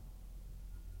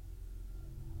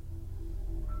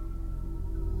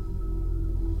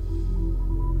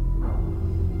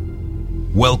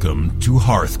Welcome to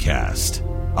Hearthcast,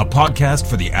 a podcast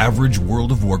for the average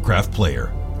World of Warcraft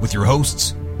player, with your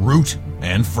hosts, Root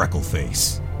and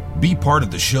Freckleface. Be part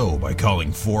of the show by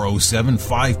calling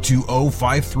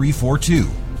 407-520-5342,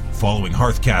 following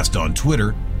Hearthcast on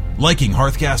Twitter, liking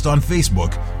Hearthcast on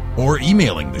Facebook, or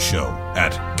emailing the show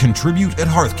at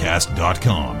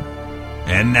contribute@hearthcast.com.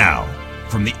 And now,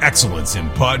 from the Excellence in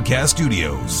Podcast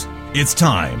Studios, it's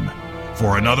time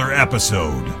for another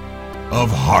episode of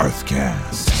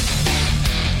Hearthcast.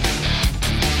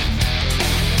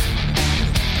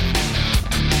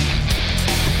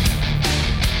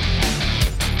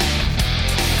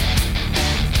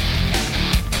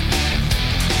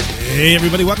 Hey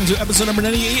everybody, welcome to episode number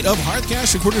 98 of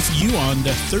Hearthcast, recorded for you on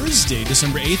Thursday,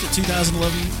 December 8th,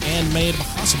 2011, and made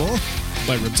possible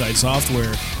by Riptide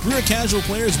Software. We're casual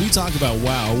players, we talk about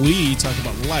WoW, we talk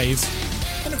about life,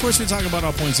 and of course we talk about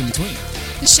all points in between.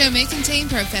 The show may contain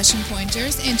profession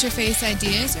pointers, interface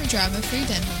ideas, or drama-free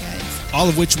dungeon guides. All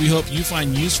of which we hope you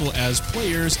find useful as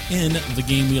players in the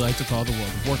game we like to call the World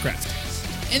of Warcraft.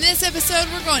 In this episode,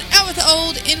 we're going out with the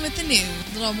old, in with the new.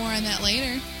 A little more on that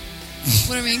later.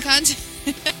 What are we in contest?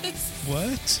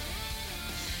 What?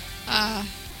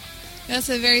 That's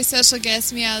a very special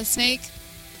guest, Meow the Snake.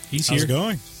 He's How's here. it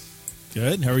going?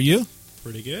 Good, how are you?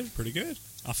 Pretty good, pretty good.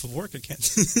 Off of work, I can't.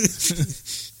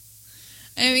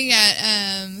 And we got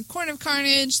Corn of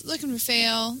Carnage, Looking for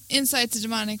Fail, Insights of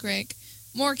Demonic Rick,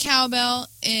 more Cowbell,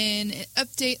 and an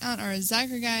update on our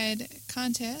Zyger Guide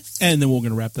contest. And then we're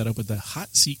going to wrap that up with the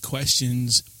hot seat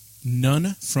questions,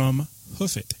 none from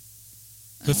Hoofit.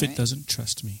 Hoofit right. doesn't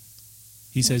trust me.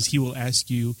 He says he will ask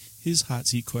you his hot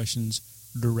seat questions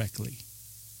directly.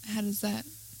 How does that?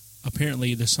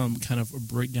 Apparently, there's some kind of a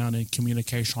breakdown in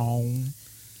communication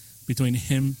between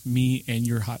him, me, and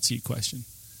your hot seat question.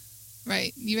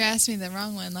 Right. You asked me the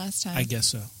wrong one last time. I guess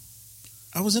so.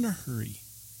 I was in a hurry.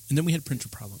 And then we had printer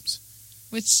problems.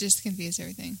 Which just confused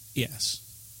everything. Yes.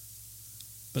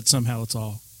 But somehow it's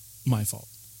all my fault.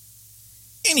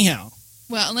 Anyhow.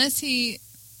 Well, unless he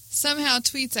somehow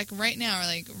tweets like right now or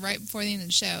like right before the end of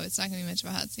the show, it's not going to be much of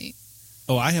a hot seat.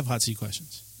 Oh, I have hot seat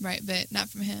questions. Right, but not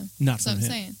from him. Not That's from what I'm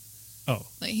him. saying. Oh.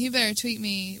 Like, he better tweet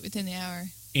me within the hour.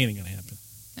 Ain't gonna happen.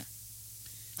 No.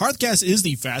 Hearthcast is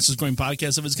the fastest growing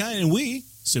podcast of its kind, and we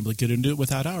simply couldn't do it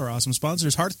without our awesome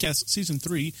sponsors. Hearthcast Season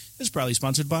 3 is proudly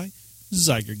sponsored by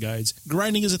Zyger Guides.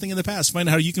 Grinding is a thing of the past. Find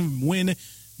out how you can win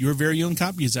your very own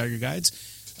copy of Zyger Guides.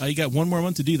 You got one more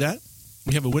month to do that.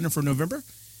 We have a winner for November,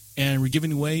 and we're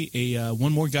giving away a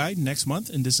one more guide next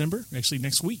month in December, actually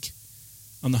next week,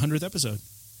 on the 100th episode.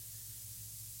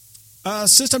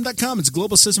 System.com, it's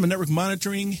global system and network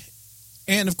monitoring.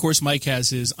 And, of course, Mike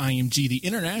has his IMG, the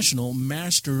International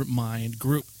Mastermind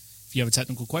Group. If you have a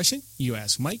technical question, you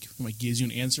ask Mike. Mike gives you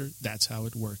an answer. That's how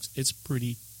it works. It's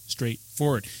pretty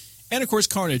straightforward. And, of course,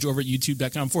 Carnage over at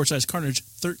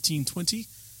youtube.com/Carnage1320.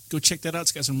 Go check that out.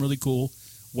 It's got some really cool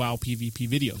WoW PvP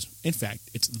videos. In fact,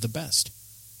 it's the best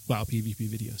WoW PvP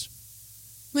videos.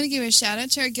 I'm going to give a shout out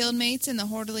to our guildmates and the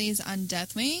Horderlies on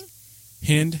Deathwing.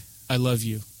 Hind, I love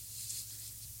you.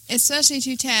 Especially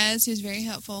to Taz, who's very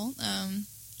helpful,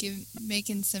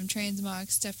 making some transmog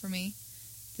stuff for me.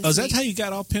 Oh, is that week. how you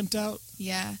got all pimped out?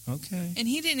 Yeah. Okay. And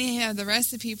he didn't even have the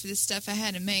recipe for the stuff I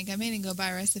had to make. I made him go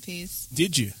buy recipes.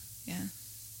 Did you? Yeah.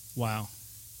 Wow.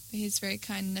 But he's very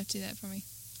kind enough to do that for me.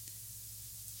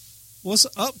 What's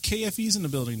up? KFE's in the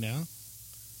building now.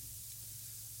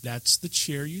 That's the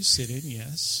chair you sit in,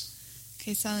 yes.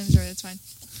 Okay, silent inventory, that's fine.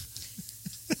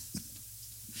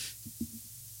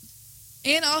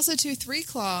 And also to Three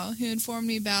Claw, who informed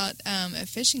me about a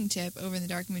fishing tip over in the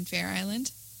Darkmoon Fair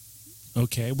Island.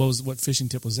 Okay, what fishing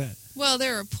tip was that? Well,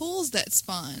 there are pools that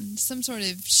spawn, some sort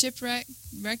of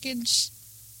wreckage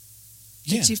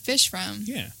that you fish from.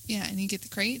 Yeah. Yeah, and you get the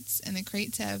crates, and the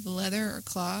crates have leather or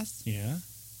cloth Yeah.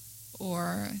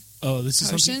 or This is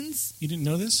something potions. you didn't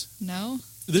know this? No?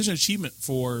 There's an achievement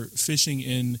for fishing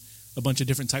in a bunch of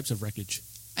different types of wreckage.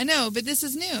 I know, but this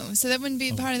is new, so that wouldn't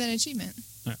be part of that achievement.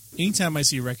 Anytime I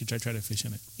see a wreckage, I try to fish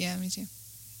in it. Yeah, me too.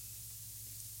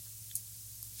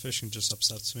 Fishing just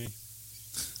upsets me.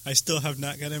 I still have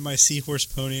not gotten my seahorse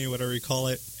pony, whatever you call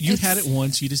it. You had it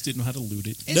once, you just didn't know how to loot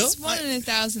it. It's 1 in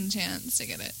 1,000 chance to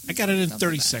get it. I got it in Something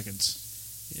 30 like that. seconds.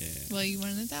 Yeah. Well, you 1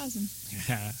 in 1,000.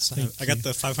 Yeah, So I got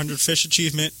the 500 fish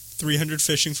achievement, 300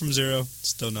 fishing from 0,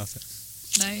 still nothing.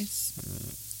 Nice.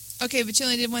 Okay, but you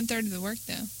only did 1/3 of the work,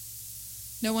 though.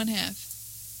 No 1/2.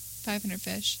 500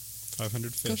 fish.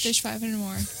 500 fish. Go fish 500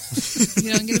 more. If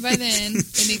you don't get it by then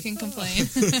you can complain.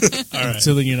 All right.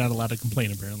 So then you're not allowed to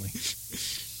complain, apparently.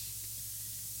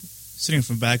 Sitting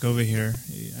from back over here,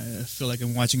 I feel like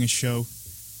I'm watching a show.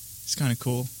 It's kind of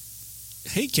cool.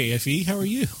 Hey, KFE, how are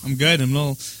you? I'm good.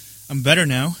 I'm better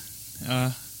now.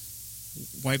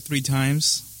 Wiped 3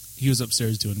 times. He was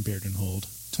upstairs doing Beard and Hold.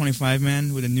 25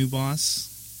 man with a new boss.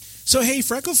 So, hey,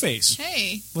 Freckleface.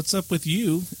 Hey. What's up with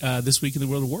you this week in the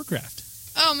World of Warcraft?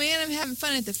 Oh, man, I'm having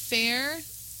fun at the fair.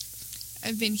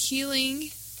 I've been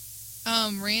healing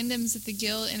randoms at the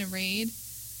guild in a raid.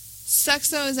 Sucks,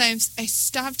 though, is I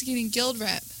stopped getting guild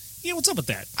rep. Yeah, what's up with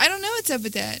that? I don't know what's up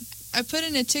with that. I put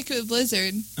in a ticket with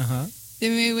Blizzard. Uh-huh. They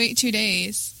made me wait 2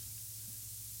 days.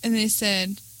 And they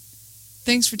said,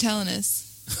 thanks for telling us.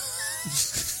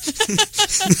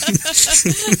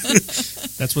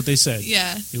 That's what they said.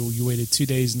 Yeah. You waited 2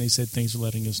 days, and they said, thanks for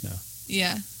letting us know.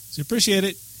 Yeah. So, appreciate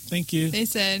it. Thank you. They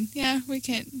said, yeah, we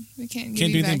can't give Can't you do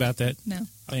anything back. about that. No. How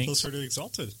Thanks. close are to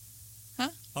Exalted? Huh?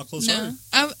 How close are No.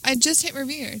 you? I just hit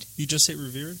Revered. You just hit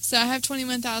Revered? So I have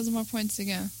 21,000 more points to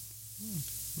go.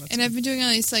 And I've been doing at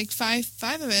least like five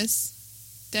of us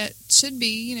that should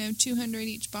be, 200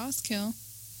 each boss kill.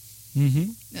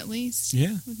 Mm-hmm. At least.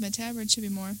 Yeah. With my tabard, should be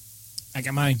more. I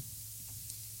got mine.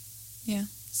 Yeah.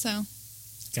 So,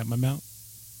 Got my mount.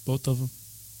 Both of them.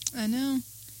 I know.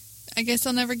 I guess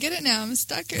I'll never get it now. I'm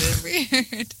stuck at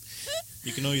Revered.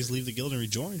 You can always leave the guild and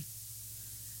rejoin.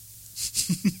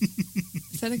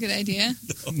 Is that a good idea?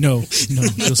 No.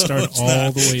 You'll start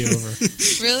all the way over.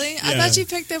 Really? I Yeah. thought you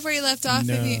picked up where you left off.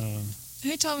 No.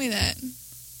 Who told me that?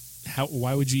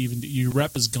 Why would you even do... Your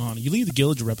rep is gone. You leave the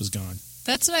guild, your rep is gone.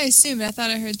 That's what I assumed. I thought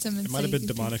I heard someone It say might have been you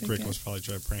could Demonic pick Rick up. was probably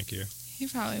trying to prank you. He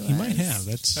probably was. He might have.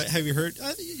 That's... Have you heard?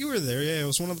 You were there, yeah. It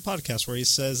was one of the podcasts where he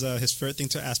says his favorite thing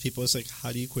to ask people is like,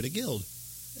 how do you quit a guild?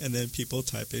 And then people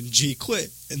type in G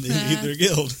quit, and they leave their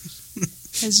guild.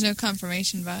 There's no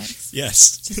confirmation box.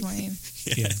 Yes. Which is lame.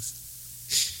 Yeah.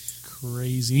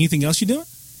 Crazy. Anything else you doing?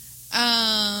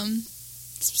 Some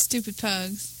stupid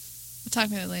pugs. We'll talk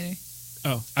about it later.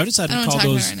 Oh, I decided I to don't call wanna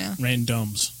those talk about it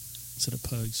randoms instead of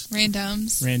pugs.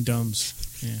 Randoms. Randoms.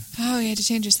 Yeah. Oh, you had to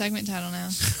change your segment title now.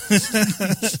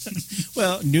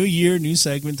 Well, new year, new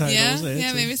segment titles.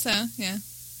 Yeah, maybe so. Yeah.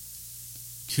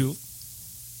 Cool.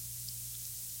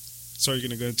 So are you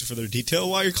going to go into further detail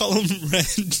why you call them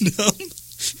random?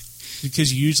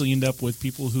 Because you usually end up with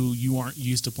people who you aren't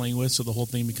used to playing with, so the whole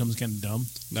thing becomes kind of dumb.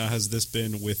 Now, has this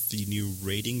been with the new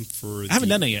rating for? I haven't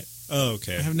done it yet. Oh,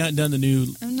 okay. I have not done the new...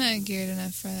 I'm not geared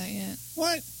enough for that yet.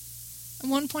 What? I'm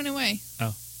 1 point away.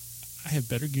 I have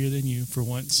better gear than you for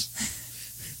once.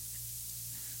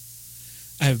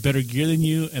 I have better gear than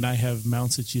you, and I have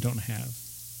mounts that you don't have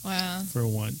Wow. for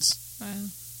once. Wow.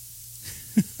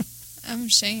 I'm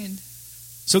ashamed.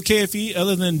 So, KFE,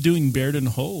 other than doing Baird and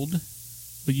Hold, what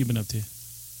have you been up to?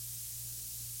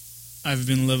 I've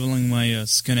been leveling my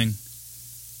skinning.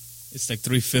 It's like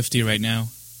 350 right now.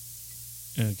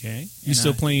 Okay. You And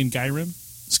still I- playing Skyrim?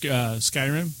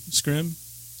 Scrim?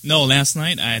 No, last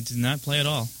night I did not play at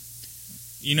all.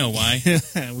 You know why?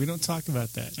 We don't talk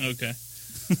about that. Okay.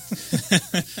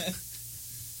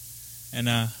 And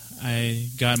I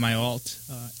got my alt,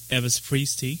 Evis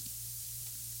Priesty,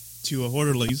 to a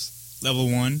Orderlies, level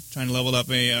 1, trying to level up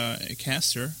a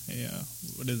caster.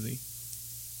 What is he?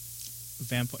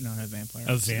 Vampire? No, not a vampire.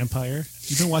 A vampire?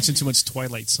 You've been watching too much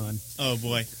Twilight Sun. Oh,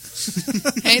 boy.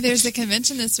 Hey, there's a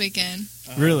convention this weekend.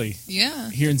 Really? Yeah.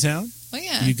 Here in town? Oh,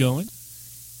 yeah. You going?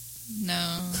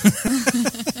 No.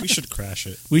 We should crash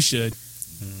it. We should.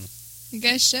 You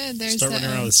guys should. There's Start running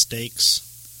around with steaks.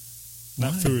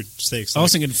 Not Why? food, steaks. I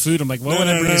was thinking food. I'm like, why would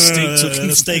I bring a steak to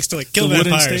the steaks to like kill The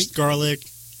wooden vampires, steak? garlic.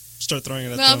 Start throwing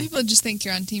it at Well, them. people just think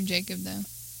you're on Team Jacob, though.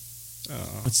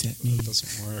 Oh, What's that mean? That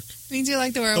doesn't work. It means you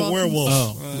like the The werewolf.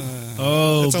 werewolf.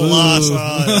 Oh, it's a boo. loss.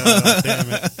 Oh, damn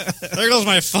it. There goes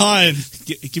my fun.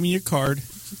 Give me your card.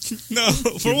 No,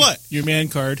 for what? Your man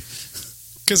card.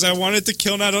 Because I wanted to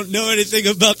kill and I don't know anything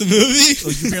about the movie.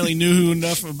 Well, you apparently knew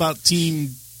enough about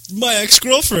Team... My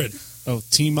ex-girlfriend. Oh,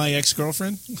 Team My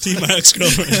Ex-Girlfriend? My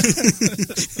ex-girlfriend.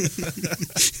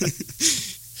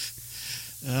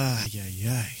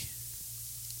 Yeah.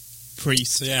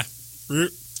 Priest. So, yeah.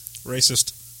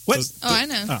 Racist. What? Oh, I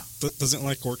know. Oh, Doesn't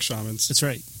like orc shamans. that's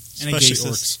right. And a Especially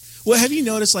Gasus. orcs. Well, have you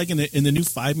noticed, like, in the new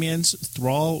 5-man's,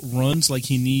 Thrall runs like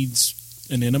he needs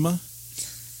an enema?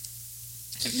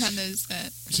 I've not noticed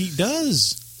that. He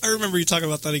does. I remember you talking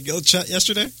about that in guild chat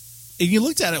yesterday. And you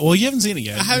looked at it. Well, you haven't seen it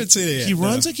yet. I haven't seen it yet. He no.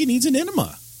 runs like he needs an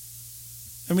enema.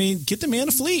 I mean, get the man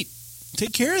a fleet.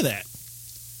 Take care of that.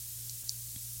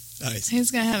 Nice. He's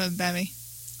going to have a baby.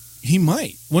 He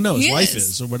might. Well, no, his He wife is.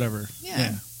 is, or whatever.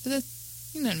 Yeah. But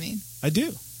that's, you know what I mean. I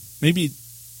do. Maybe,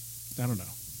 I don't know.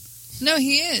 No,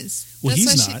 he is. Well,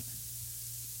 That's he's why not.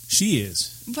 She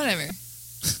is. Whatever.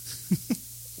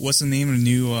 What's the name of the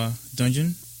new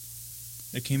dungeon?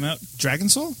 that came out? Dragon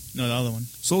Soul? No, the other one.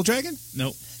 Soul Dragon?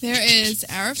 Nope. There is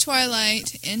Hour of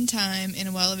Twilight, End Time, and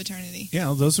A Well of Eternity.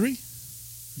 Yeah, those three.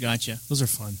 Gotcha. Those are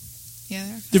fun. Yeah,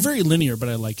 they're fun. They're very linear, but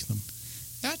I like them.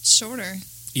 Got shorter.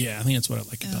 Yeah, I think that's what I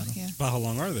like about them. Yeah. About how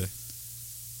long are they?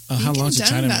 How long is You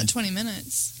the can done Chinaman? about 20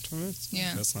 minutes. 20 minutes?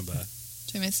 Yeah. That's not bad.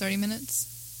 20 minutes, 30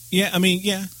 minutes. Yeah, I mean,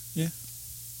 yeah.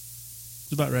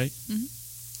 It's about right. Mhm.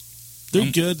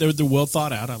 They're good. They're well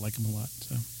thought out. I like them a lot.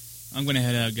 So, I'm going to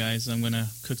head out, guys. I'm going to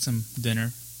cook some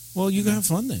dinner. well, you can have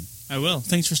fun then. I will.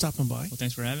 Thanks for stopping by. Well,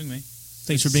 thanks for having me.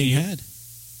 Thanks for Good to being see you. had.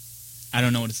 I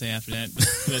don't know what to say after that,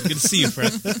 but good to see you,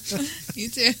 Fred. You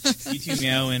too. You too,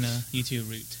 Meow, and you too,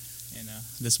 Root. And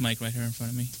this mic right here in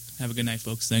front of me. Have a good night,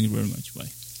 folks. Thank you very much. Bye.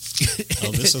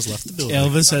 Elvis has left the building.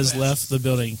 Elvis has left the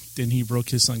building. Then he broke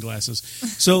his sunglasses.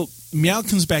 So Meow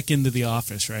comes back into the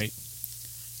office, right?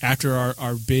 After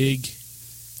our big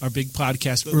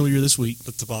podcast earlier this week,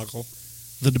 The toboggle.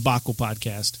 the Debacle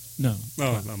podcast. No.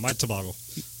 No, my toboggle.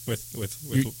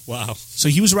 With wow. So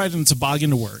he was riding a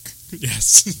toboggan to work.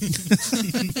 Yes.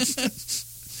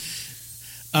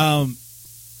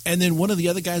 And then one of the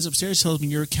other guys upstairs tells me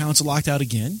your account's locked out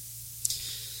again.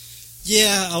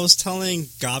 Yeah, I was telling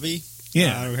Gabi.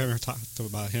 Yeah. we haven't talked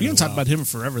about him. You in haven't a talked while. about him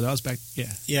forever. That was back,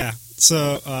 yeah. Yeah.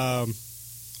 So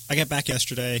I got back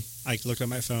yesterday. I looked at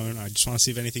my phone. I just want to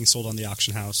see if anything sold on the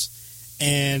auction house,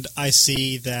 and I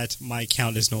see that my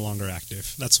account is no longer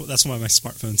active. That's what my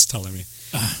smartphone's telling me.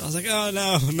 I was like, oh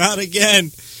no, not again.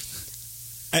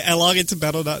 I log into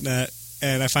Battle.net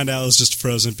and I find out it was just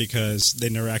frozen because they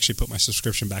never actually put my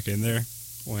subscription back in there.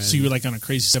 So you were like on a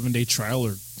crazy 7-day trial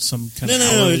or some kind No. of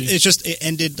hourly? It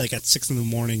ended like at 6 a.m.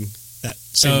 that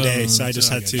same day. So I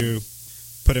just had to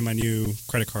put in my new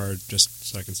credit card just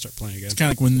so I can start playing again. It's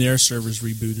kind of like when their servers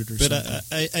rebooted or But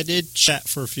something. I did chat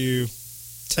for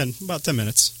about 10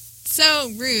 minutes.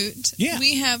 So, Root, Yeah.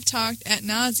 we have talked ad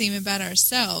nauseum about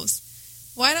ourselves.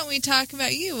 Why don't we talk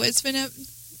about you? What's been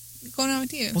going on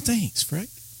with you? Well, thanks, Frank.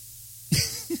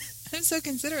 I'm so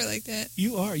considerate like that.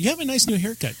 You are. You have a nice new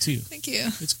haircut, too. Thank you.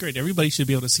 It's great. Everybody should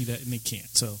be able to see that, and they can't.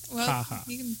 So, Well, ha-ha.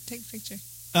 you can take a picture.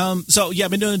 So, yeah,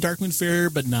 I've been doing the Darkmoon Fair,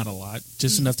 but not a lot.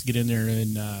 Just enough to get in there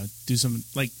and do some,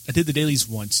 like, I did the dailies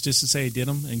once just to say I did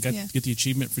them and get the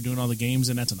achievement for doing all the games,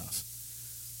 and that's enough.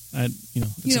 It's You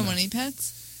don't enough. want any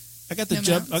pets? I got the no Jub.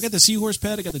 mounts? I got the seahorse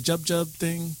pet. I got the Jub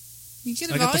thing. You could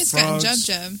I have got the always gotten frogs.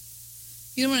 Jub.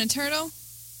 You don't want a turtle?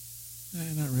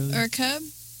 Not really. Or a cub?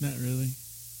 Not really.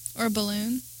 Or a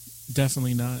balloon?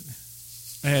 Definitely not.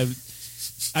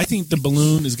 I think the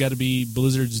balloon has got to be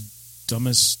Blizzard's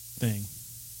dumbest thing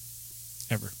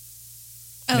ever.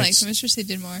 I like Next. them. I wish they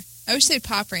did more. I wish they'd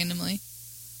pop randomly.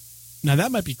 Now,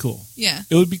 that might be cool. Yeah.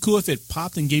 It would be cool if it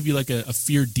popped and gave you like a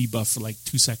fear debuff for like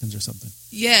 2 seconds or something.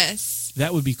 Yes.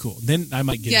 That would be cool. Then I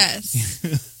might get it.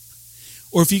 Yes.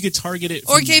 Or if you could target it.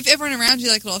 Or from- gave everyone around you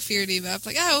like a little fear debuff.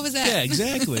 Like, oh, what was that? Yeah,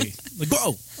 exactly. Like,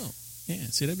 whoa. Oh, yeah,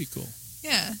 see, that'd be cool.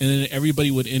 Yeah. And then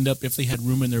everybody would end up, if they had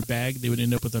room in their bag, they would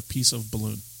end up with a piece of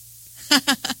balloon.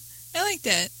 I like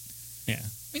that. Yeah.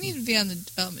 We need to be on the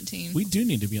development team. We do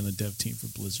need to be on the dev team for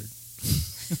Blizzard.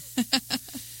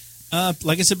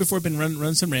 Like I said before, I've been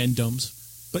run some randoms.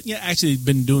 But yeah, actually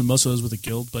been doing most of those with the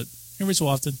guild, but every so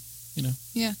often,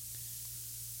 Yeah.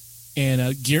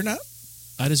 And Gear Up,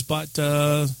 I just bought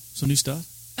some new stuff.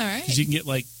 All right. Because you can get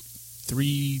like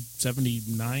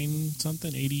 379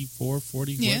 something, 84,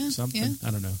 40, Yeah, something. yeah.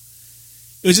 I don't know.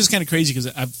 It was just kind of crazy because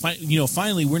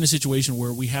finally we're in a situation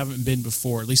where we haven't been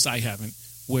before, at least I haven't,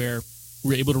 where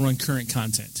we're able to run current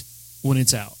content when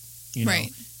it's out.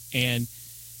 Right. And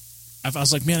I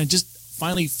was like, man, I just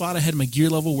finally thought I had my gear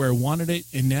level where I wanted it,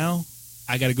 and now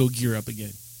I got to go gear up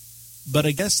again. But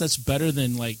I guess that's better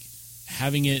than like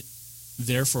having it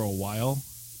there for a while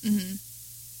Mm-hmm.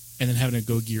 and then having to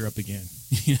go gear up again.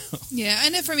 Yeah, I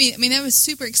know for me, that was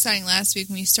super exciting last week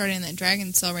when we started in that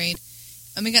Dragon Cell raid.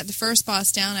 And we got the first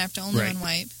boss down after only Right. one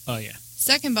wipe. Oh, yeah.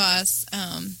 Second boss,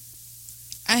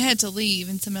 I had to leave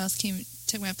and someone else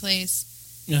took my place.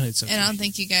 No, it's okay. And I don't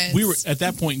think you guys... We were at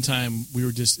that point in time. It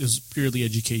was purely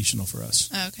educational for us.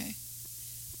 Oh, okay.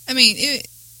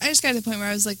 I just got to the point where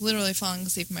I was like literally falling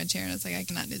asleep in my chair and I was like, I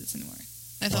cannot do this anymore.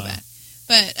 I felt Wow. bad.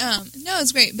 But, no,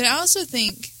 it's great. But I also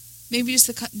think maybe just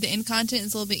the end content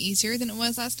is a little bit easier than it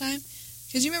was last time.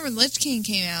 Because you remember Lich King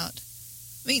came out.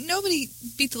 Nobody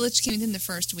beat the Lich King within the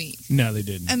first week. No, they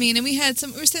didn't. And we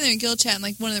were sitting there in guild chat and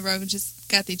like one of the rogues just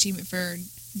got the achievement for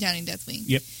downing Deathwing.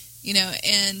 Yep.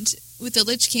 And with the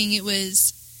Lich King, it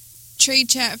was trade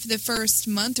chat for the first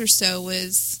month or so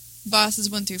was bosses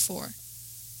 1 through 4.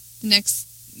 The next,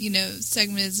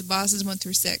 segment is bosses 1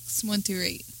 through 6, 1 through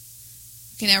 8.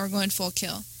 Okay, now we're going full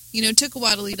kill. it took a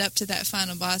while to lead up to that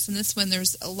final boss, and this one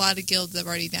there's a lot of guilds that have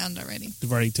already downed already.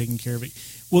 They've already taken care of it.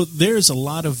 Well, there's a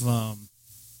lot of hello.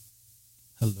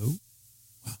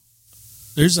 Wow.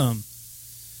 There's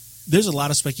a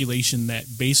lot of speculation that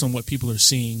based on what people are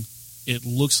seeing, it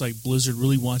looks like Blizzard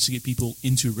really wants to get people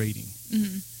into raiding.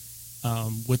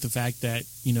 Mm-hmm. With the fact that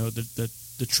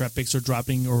the Trepics are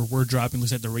dropping or were dropping,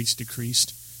 looks like the rates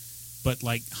decreased, but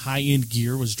like high end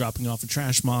gear was dropping off of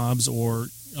trash mobs, or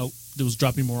it was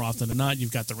dropping more often than not.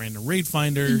 You've got the random raid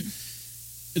finder.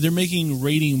 Mm-hmm. They're making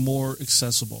raiding more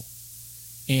accessible,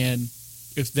 and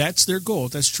if that's their goal,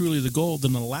 if that's truly the goal,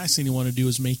 then the last thing you want to do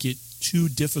is make it too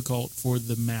difficult for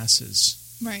the masses.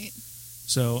 Right.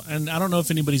 So, and I don't know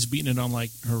if anybody's beating it on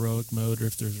like heroic mode or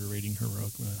if there's a raiding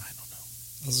heroic mode. I don't know.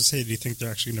 I was going to say, do you think they're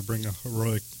actually going to bring a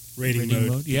heroic raiding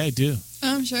mode? Yeah, I do.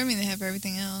 Oh, I'm sure. I mean, they have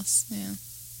everything else.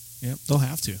 Yeah. Yep, they'll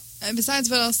have to. Besides,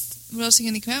 what else are you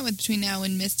going to come out with between now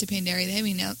and Mist to Pandaria? They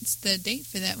haven't announced the date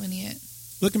for that one yet.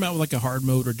 They'll come out with like a hard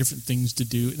mode or different things to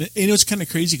do. And it's kind of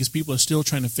crazy because people are still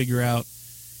trying to figure out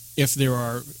if there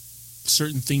are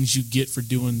certain things you get for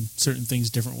doing certain things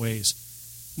different ways.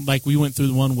 Like we went through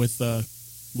the one with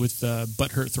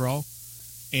Butthurt Thrall,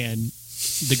 and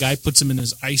the guy puts him in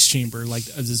his ice chamber, like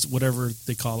this, whatever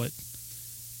they call it,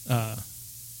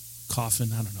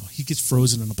 coffin. I don't know. He gets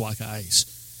frozen in a block of ice.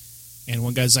 And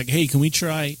one guy's like, hey, can we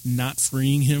try not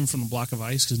freeing him from the block of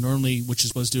ice? Because normally what you're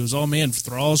supposed to do is, oh, man,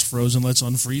 Thrall's frozen. Let's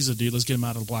unfreeze the dude. Let's get him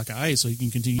out of the block of ice so he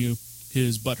can continue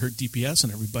his butthurt DPS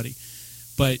and everybody.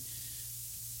 But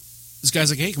this guy's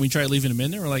like, hey, can we try leaving him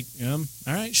in there? We're like, all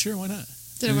right, sure, why not?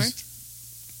 Did it work?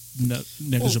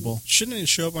 Negligible. Well, shouldn't it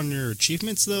show up on your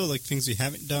achievements, though? Like things you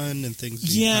haven't done and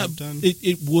things you have done?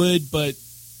 It would, but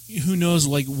who knows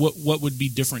like what would be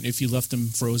different if you left him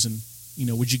frozen?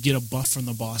 Would you get a buff from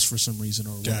the boss for some reason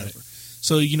or whatever?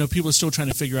 So, people are still trying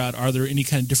to figure out, are there any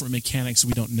kind of different mechanics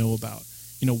we don't know about?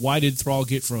 Why did Thrall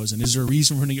get frozen? Is there a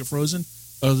reason for him to get frozen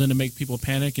other than to make people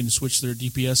panic and switch their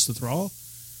DPS to Thrall?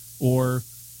 Or,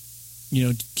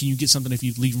 can you get something if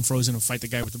you leave him frozen and fight the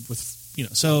guy with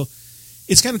so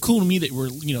it's kind of cool to me that we're,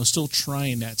 still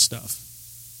trying that stuff.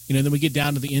 Then we get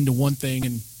down to the end of one thing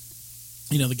and,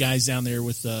 the guy's down there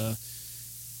with,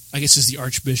 I guess it's the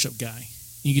Archbishop guy.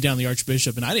 You get down the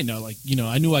Archbishop, and I didn't know,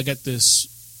 I knew I got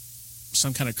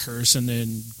some kind of curse, and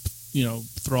then,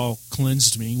 Thrall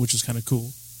cleansed me, which was kind of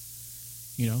cool.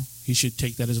 He should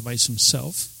take that as advice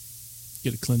himself.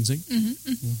 Get a cleansing.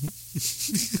 Mm-hmm, mm-hmm.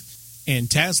 Mm-hmm. And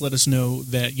Taz let us know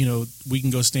that, we can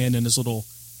go stand in this little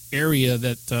area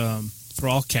that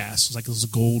Thrall casts. It's like this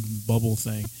gold bubble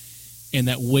thing. And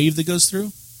that wave that goes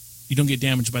through, you don't get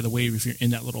damaged by the wave if you're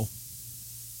in that little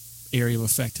area of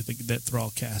effect that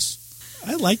Thrall casts.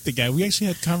 I like the guy. We actually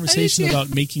had conversation about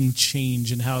making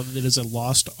change and how it is a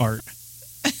lost art.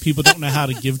 People don't know how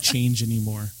to give change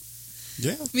anymore.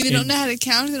 Yeah. I mean, they don't know how to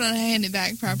count it, they don't know how to hand it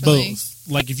back properly. Both.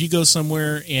 Like if you go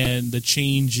somewhere and the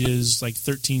change is like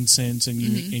 13 cents and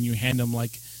you hand them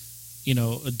like,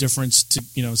 a difference to,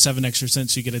 7 extra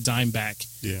cents, so you get a dime back.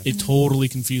 Yeah. It totally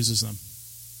confuses them.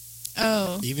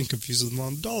 Oh. It even confuses them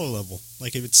on the dollar level.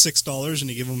 Like if it's $6 and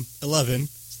you give them 11,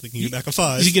 so they can get back a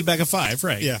 5. You get back a 5,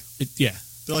 right? Yeah. Yeah.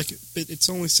 They're like, it's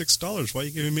only $6. Why are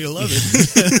you giving me 11?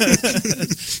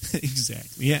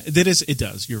 Exactly. Yeah, it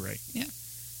does. You're right. Yeah.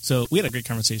 So we had a great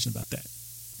conversation about that.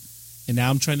 And now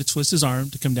I'm trying to twist his arm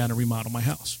to come down and remodel my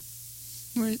house.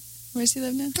 Where's he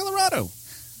live now? Colorado.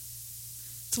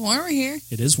 It's warmer here.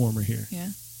 It is warmer here. Yeah.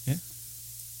 Yeah.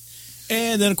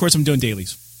 And then, of course, I'm doing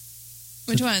dailies.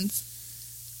 Which ones?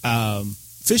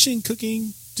 Fishing,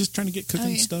 cooking, just trying to get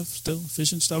cooking stuff still,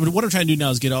 fishing stuff. But what I'm trying to do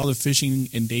now is get all the fishing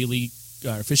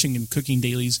and cooking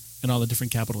dailies in all the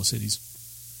different capital cities.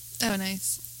 Oh,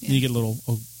 nice. Yeah. And you get a little,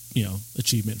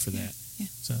 achievement for that. Yeah.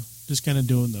 So just kind of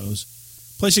doing those.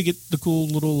 Plus, you get the cool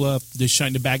little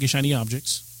the bag of shiny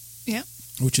objects. Yeah.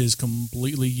 Which is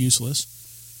completely useless.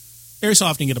 Every so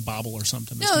often you get a bobble or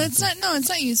something. No, it's not. No, it's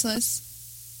not useless.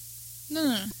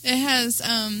 No. It has.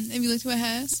 Have you looked at what it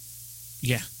has?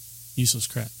 Yeah, useless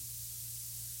crap.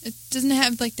 It doesn't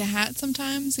have like the hat.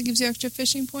 Sometimes it gives you extra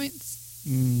fishing points.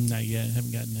 Not yet. I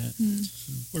haven't gotten that.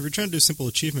 Well, if you're trying to do simple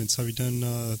achievements, have you done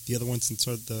the other ones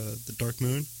inside the Dark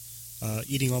Moon?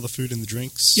 Eating all the food and the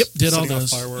drinks. Yep, did all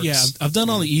those. Fireworks. Yeah, I've done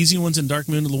all the easy ones in Dark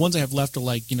Moon. The ones I have left are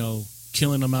like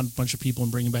killing a bunch of people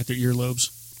and bringing back their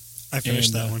earlobes. I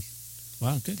finished that one.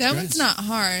 Wow, good. That one's not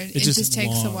hard. It just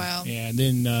takes long. a while. Yeah, and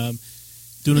then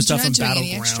doing stuff in doing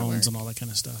any extra Battlegrounds work. and all that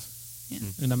kind of stuff. Yeah.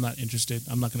 And I'm not interested.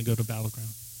 I'm not going to go to Battleground.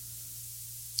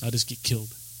 I'll just get killed.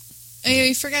 Oh, yeah,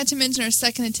 we forgot to mention our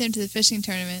second attempt at the fishing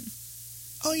tournament.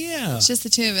 Oh, yeah. It's just the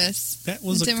two of us. That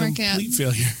was It a didn't work out. complete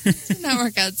failure. Did not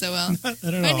work out so well. I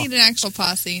don't know. I need an actual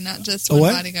posse, not just A one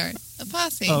what? bodyguard. A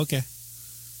posse. Oh, okay.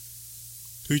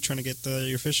 Who are you trying to get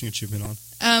your fishing achievement on?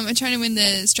 I'm trying to win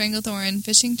the Stranglethorn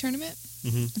fishing tournament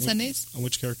Mm-hmm. on Sundays On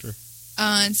which character?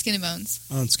 on Skin and Bones.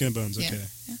 On Skin and Bones, Yeah, okay.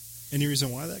 yeah. Any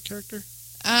reason why that character?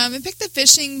 I picked the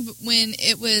fishing when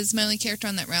it was my only character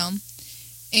on that realm,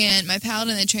 and my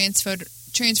paladin that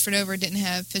transferred over didn't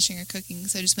have fishing or cooking,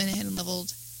 so I just went ahead and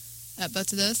leveled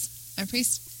both of those. My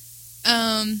priest.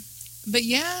 But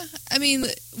yeah, I mean,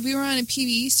 we were on a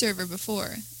PvE server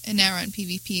before, and now we're on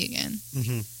PvP again.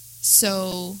 Mm-hmm.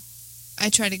 So I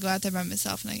try to go out there by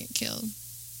myself, and I get killed.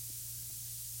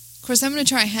 Of course, I'm going to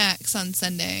try hacks on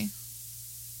Sunday.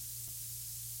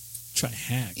 Try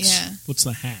hacks. Yeah. What's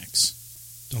the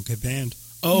hacks? Don't get banned.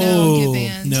 Oh, get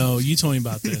banned. no, you told me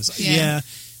about this. Yeah.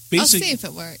 yeah. I'll see if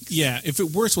it works. Yeah, if it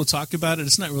works, we'll talk about it.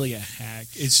 It's not really a hack.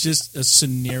 It's just a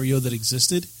scenario that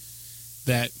existed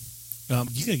that you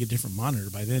got to get a different monitor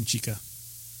by then, Chica.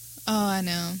 Oh, I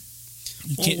know.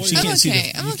 You Well, can't, what- she I'm can't see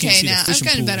okay. the, I'm you can't okay see the now. I've fishing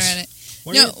gotten pools. better at it.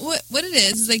 What No, are what it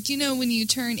is like, when you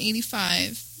turn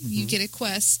 85, you get a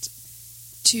quest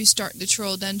to start the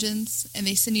troll dungeons, and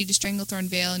they send you to Stranglethorn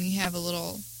Vale, and you have a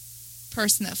little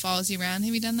person that follows you around.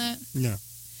 Have you done that? No.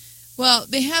 Well,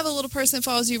 they have a little person that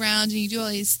follows you around, and you do all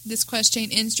this quest chain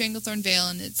in Stranglethorn Vale,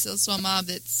 and it's also a mob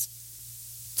that's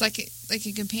like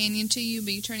a companion to you,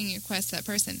 but you're turning your quest to that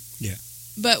person. Yeah.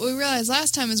 But what we realized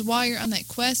last time is while you're on that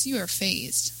quest, you are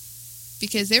phased.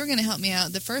 Because they were going to help me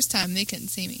out the first time, they couldn't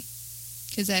see me.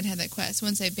 Because I'd had that quest.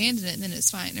 Once I abandoned it, then it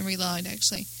was fine. I relogged,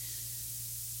 actually.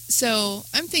 So,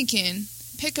 I'm thinking,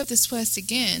 pick up this quest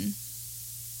again,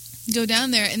 go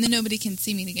down there, and then nobody can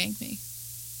see me to gank me.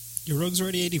 Your rogue's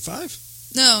already 85?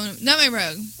 No, not my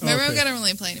rogue. My Okay. rogue I don't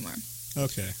really play anymore.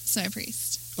 Okay. It's my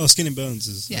priest. Oh, Skin and Bones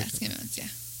is... Yeah, okay. Skin Bones, yeah.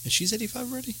 And she's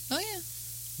 85 already? Oh,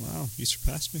 yeah. Wow, you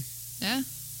surpassed me. Yeah.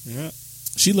 Yeah.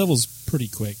 She levels pretty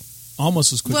quick.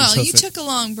 Almost as quick as Well, you Hoofit. took a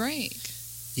long break.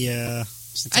 Yeah.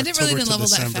 Since I didn't really October even to level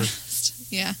December. that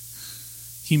fast. Yeah.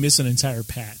 He missed an entire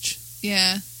patch.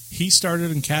 Yeah. He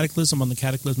started in Cataclysm on the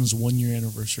Cataclysm's 1-year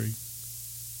anniversary.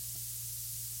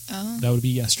 Oh. That would be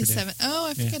The yesterday. 7th. Oh, I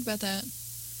Yeah. forgot about that.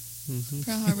 Mm-hmm.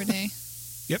 Pearl Harbor Day.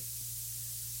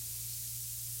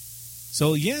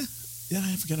 So, yeah,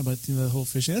 I forgot about the whole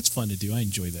fishing. That's fun to do. I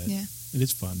enjoy that. Yeah. It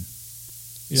is fun.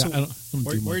 Yeah, So, I don't do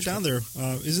While you're much. down there,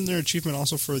 isn't there an achievement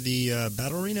also for the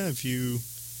battle arena if you're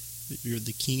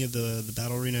the king of the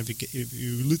battle arena if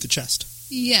you loot the chest?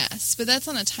 Yes, but that's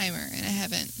on a timer, and I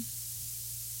haven't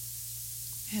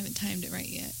timed it right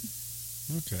yet.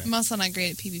 Okay. I'm also not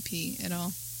great at PvP at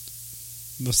all.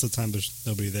 Most of the time there's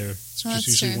nobody there. It's Oh, just that's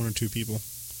usually true. one or two people.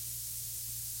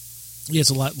 Yeah, it's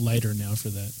a lot lighter now for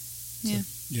that. Yeah.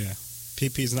 Yeah.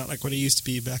 PvP is not like what it used to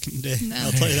be back in the day. No.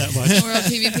 I'll tell you that much. World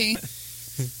PvP.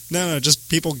 No, just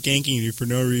people ganking you for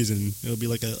no reason. It'll be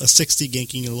like a 60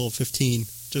 ganking a little 15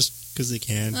 just because they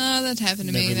can. Oh, that happened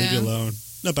to Never me, leave you though. alone.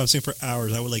 No, but I'm saying for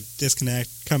hours. I would like disconnect,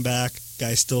 come back,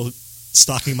 guy's still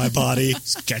stalking my body.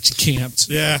 Got you camped.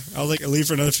 Yeah, I'll like leave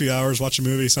for another few hours, watch a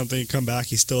movie, something, come back,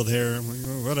 he's still there. I'm like,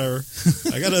 oh, whatever.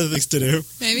 I got other things to do.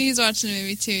 Maybe he's watching a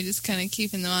movie, too, just kind of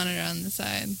keeping the monitor on the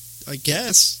side. I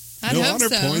guess. I'd no hope honor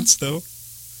so. points though.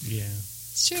 Yeah.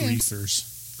 It's true. Griefers.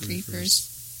 Griefers.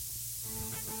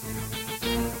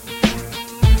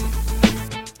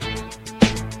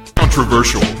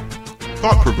 Controversial,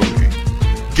 thought-provoking,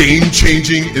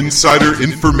 game-changing insider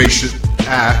information.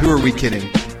 Ah, who are we kidding?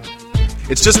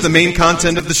 It's just the main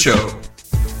content of the show.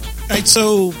 All right,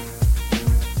 so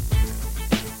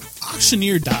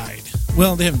Auctioneer died.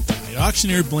 Well, they haven't died.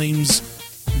 Auctioneer blames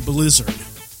Blizzard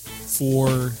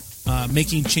for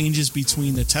making changes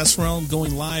between the test realm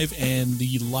going live and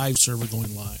the live server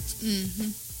going live.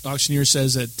 Mm-hmm. Auctioneer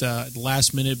says that at the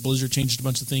last minute, Blizzard changed a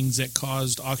bunch of things that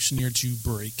caused Auctioneer to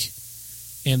break,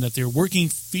 and that they're working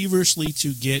feverishly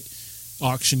to get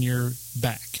Auctioneer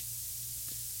back.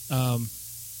 I'm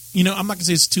not going to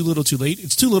say it's too little too late.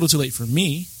 It's too little too late for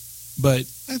me, but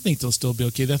I think they'll still be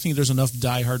okay. I think there's enough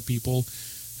diehard people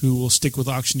who will stick with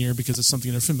Auctioneer because it's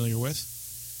something they're familiar with.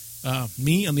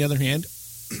 Me, on the other hand,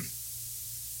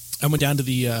 I went down to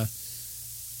the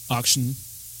auction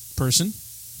person,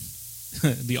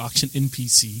 the auction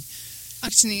NPC.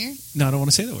 Auctioneer? No, I don't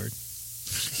want to say that word.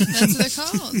 That's what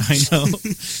they're called. I know,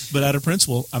 but out of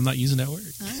principle, I'm not using that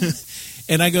word. Oh.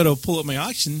 And I go to pull up my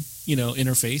auction,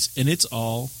 interface, and it's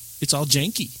all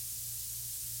janky.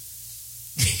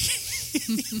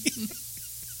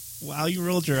 Wow, you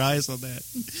rolled your eyes on that.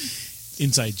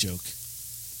 Inside joke.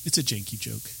 It's a janky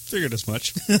joke. Figured as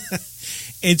much.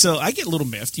 And so I get a little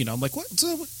miffed, I'm like, what's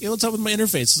up with my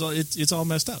interface? It's all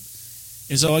messed up.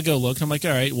 And so I go look, and I'm like,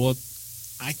 all right, well,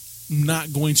 I'm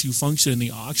not going to function in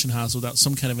the auction house without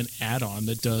some kind of an add-on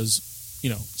that does,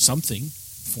 something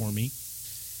for me.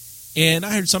 And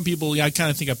I heard some people, I kind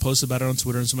of think I posted about it on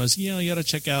Twitter, and somebody said, you got to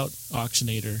check out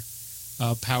Auctionator.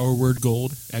 Power Word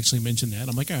Gold actually mentioned that.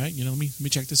 I'm like, all right, let me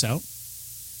check this out.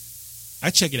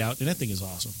 I check it out, and that thing is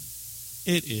awesome.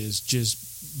 It is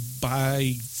just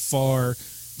by far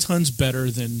tons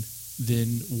better than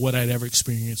what I'd ever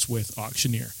experienced with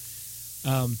Auctioneer.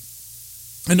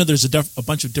 I know there's a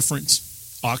bunch of different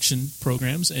auction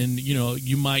programs, and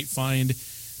you might find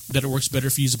that it works better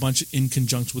if you use a bunch in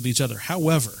conjunction with each other.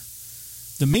 However,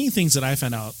 the main things that I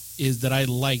found out is that I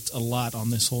liked a lot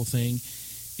on this whole thing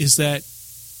is that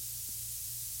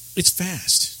it's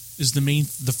fast. Is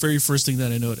the very first thing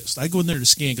that I noticed. I go in there to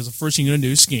scan because the first thing you're going to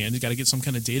do is scan. You got to get some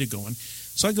kind of data going.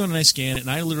 So I go in and I scan it, and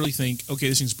I literally think, okay,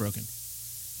 this thing's broken,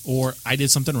 or I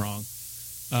did something wrong.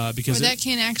 Because that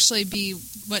can actually be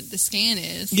what the scan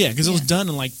is. Yeah, because it was done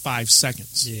in like 5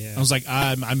 seconds. Yeah. I was like,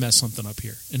 I messed something up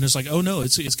here, and it's like, oh no,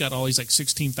 it's got all these like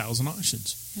 16,000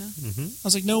 auctions. Yeah. Mm-hmm. I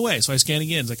was like, no way. So I scan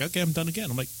again. It's like, okay, I'm done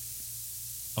again. I'm like,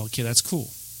 okay, that's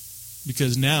cool,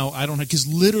 because now I don't have, because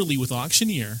literally with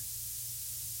Auctioneer,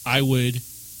 I would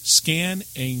scan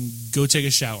and go take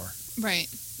a shower, Right.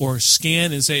 or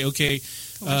scan and say, okay,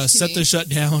 set TV. the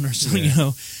shutdown, or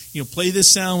something, play this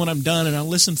sound when I'm done, and I'll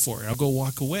listen for it. I'll go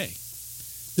walk away.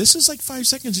 This is like 5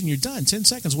 seconds and you're done. 10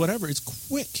 seconds, whatever. It's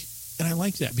quick, and I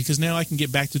like that because now I can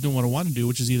get back to doing what I want to do,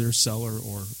 which is either sell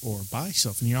or buy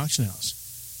stuff in your auction house.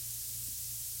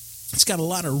 It's got a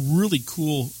lot of really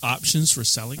cool options for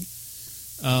selling.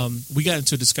 We got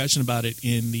into a discussion about it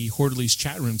in the Horderly's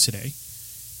chat room today,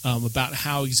 about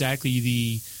how exactly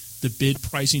the bid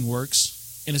pricing works,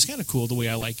 and it's kind of cool the way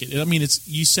I like it. I mean, it's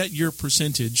you set your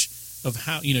percentage of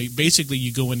how basically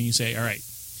you go in and you say, all right,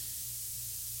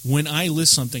 when I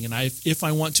list something and if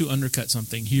I want to undercut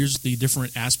something, here's the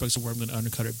different aspects of where I'm going to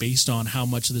undercut it based on how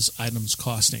much this item's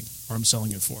costing or I'm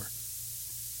selling it for.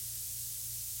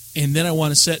 And then I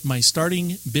want to set my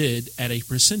starting bid at a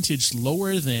percentage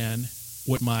lower than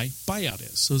what my buyout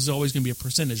is. So there's always going to be a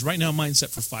percentage. Right now mine's set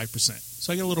for 5%.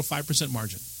 So I get a little 5%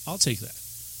 margin. I'll take that.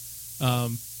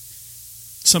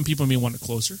 Some people may want it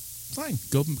closer. Fine,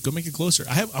 go make it closer.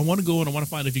 I want to go and I want to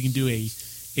find if you can do a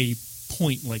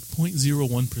point like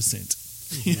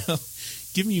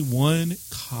 0.01%. Give me 1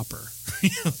 copper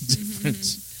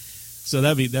difference. So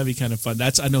that'd be kind of fun.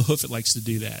 I know Hoofit likes to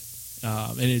do that,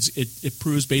 and it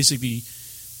proves basically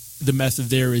the method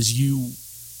there is you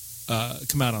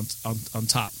come out on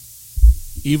top,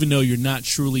 even though you're not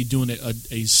truly doing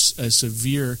a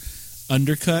severe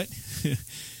undercut.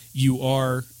 You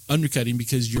are undercutting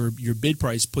because your bid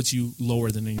price puts you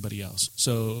lower than anybody else.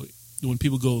 So when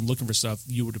people go looking for stuff,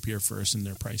 you would appear first in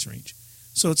their price range.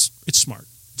 So it's smart.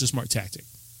 It's a smart tactic.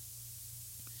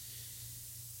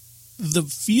 The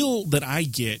feel that I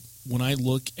get when I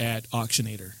look at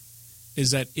Auctionator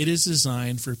is that it is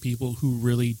designed for people who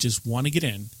really just want to get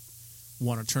in,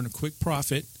 want to turn a quick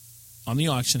profit on the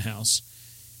auction house,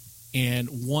 and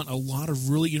want a lot of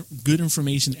really good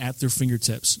information at their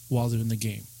fingertips while they're in the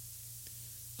game.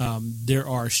 There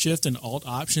are shift and alt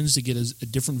options to get a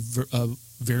different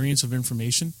variance of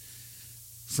information.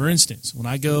 For instance, when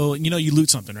I go, you loot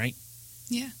something, right?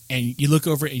 Yeah. And you look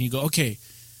over it and you go, okay,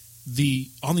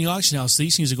 on the auction house,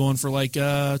 these things are going for like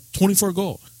 24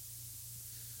 gold.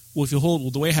 Well,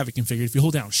 the way I have it configured, if you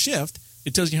hold down shift,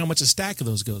 it tells you how much a stack of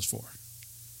those goes for.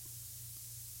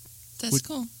 That's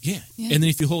cool. Yeah. And then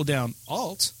if you hold down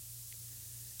alt,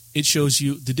 it shows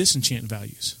you the disenchant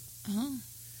values. Oh.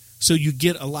 So you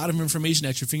get a lot of information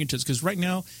at your fingertips. Because right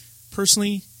now,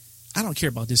 personally, I don't care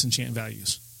about disenchant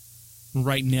values.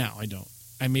 Right now, I don't.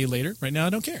 I may later. Right now, I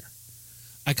don't care.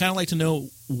 I kind of like to know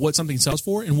what something sells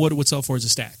for and what it would sell for as a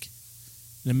stack.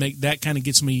 And that kind of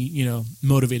gets me,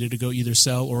 motivated to go either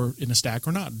sell or in a stack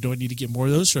or not. Do I need to get more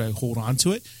of those? Should I hold on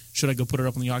to it? Should I go put it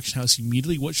up on the auction house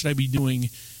immediately? What should I be doing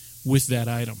with that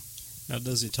item? Now,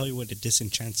 does it tell you what it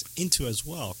disenchants into as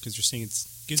well? Because you're saying it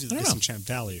gives you the disenchant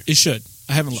value. It should.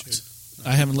 I haven't looked.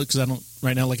 I haven't looked because I don't.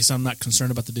 Right now, like I said, I'm not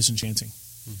concerned about the disenchanting.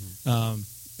 Mm-hmm.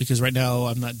 Because right now,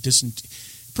 I'm not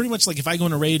pretty much like if I go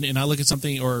in a raid and I look at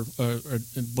something or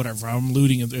whatever, I'm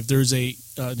looting. If there's an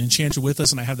enchanter with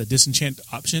us and I have the disenchant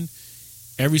option,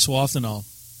 every so often I'll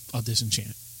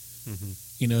disenchant. Mm-hmm.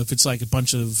 If it's like a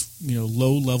bunch of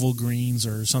low level greens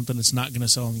or something that's not going to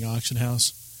sell in the auction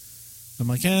house, I'm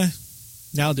like,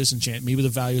 now I'll disenchant. Maybe the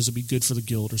values will be good for the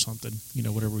guild or something.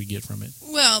 Whatever we get from it.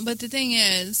 Well, but the thing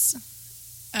is,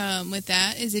 with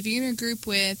that is if you're in a group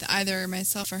with either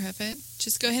myself or Hoofit,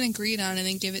 just go ahead and agree it on and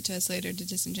then give it to us later to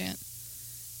disenchant.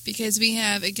 Because we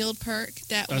have a guild perk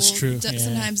that That's will true, yeah.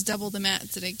 sometimes double the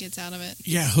mats that it gets out of it.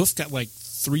 Yeah, Hoof got like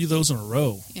 3 of those in a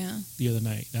row Yeah, the other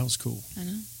night. That was cool.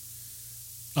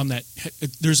 I know.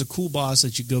 There's a cool boss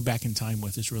that you go back in time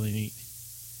with. It's really neat.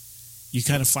 You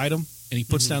kind of fight him, and he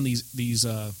puts down these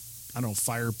I don't know,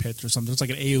 fire pits or something. It's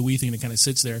like an AoE thing that kind of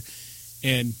sits there,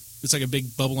 and it's like a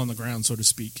big bubble on the ground, so to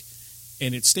speak,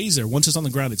 and it stays there. Once it's on the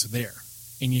ground, it's there,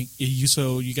 and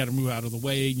you got to move out of the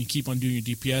way, and you keep on doing your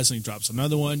DPS, and he drops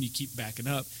another one. You keep backing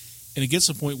up, and it gets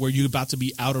to the point where you're about to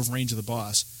be out of range of the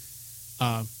boss,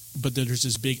 but then there's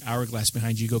this big hourglass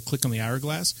behind you. You go click on the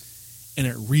hourglass, and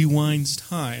it rewinds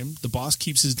time. The boss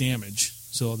keeps his damage,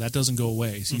 so that doesn't go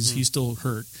away. So he's still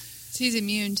hurt. So he's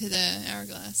immune to the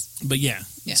hourglass. But yeah,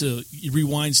 so it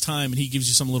rewinds time, and he gives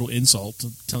you some little insult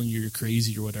telling you you're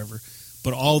crazy or whatever.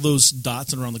 But all those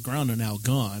dots that are on the ground are now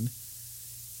gone.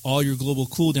 All your global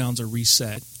cooldowns are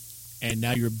reset, and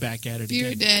now you're back at it If you're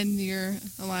again. dead, you're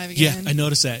alive Yeah, again. I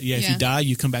noticed that. Yeah, if Yeah. you die,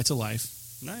 you come back to life.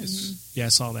 Nice. Yeah, I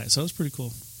saw that. So it was pretty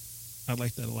cool. I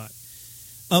like that a lot.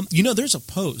 There's a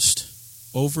post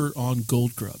over on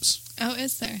Gold Grubs. Oh,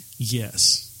 is there?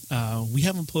 Yes. We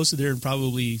haven't posted there in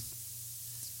probably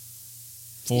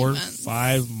 4, months.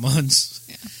 5 months.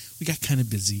 Yeah. We got kind of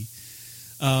busy.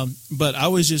 But I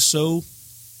was just so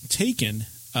taken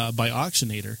by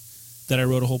Auctionator that I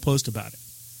wrote a whole post about it.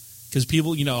 Because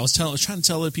people, I was trying to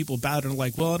tell other people about it, and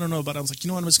like, well, I don't know about it. I was like,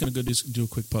 I'm just going to go do a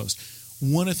quick post.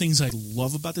 One of the things I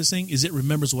love about this thing is it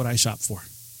remembers what I shop for.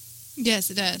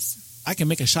 Yes, it does. I can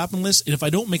make a shopping list, and if I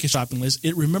don't make a shopping list,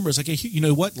 it remembers, like, hey, you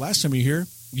know what? Last time you were here,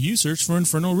 you searched for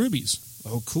Infernal Rubies.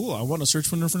 Oh, cool. I want to search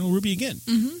for an Infernal Ruby again.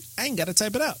 Mm-hmm. I ain't got to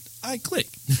type it out. I click.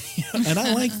 And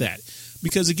I like that.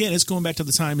 Because, again, it's going back to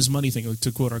the time is money thing,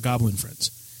 to quote our goblin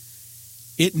friends.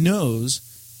 It knows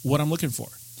what I'm looking for.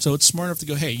 So it's smart enough to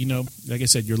go, hey, like I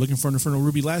said, you're looking for an Infernal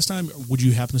Ruby last time. Would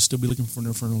you happen to still be looking for an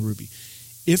Infernal Ruby?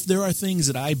 If there are things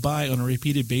that I buy on a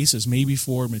repeated basis, maybe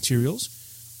for materials,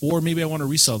 or maybe I want to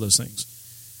resell those things.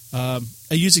 I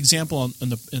use example in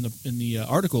the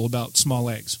article about small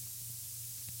eggs.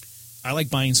 I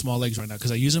like buying small eggs right now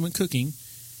because I use them in cooking,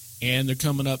 and they're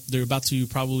coming up. They're about to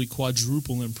probably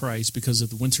quadruple in price because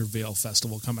of the Winter Veil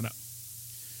Festival coming up.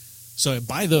 So I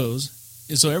buy those,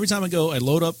 and so every time I go, I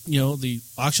load up, the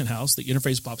auction house. The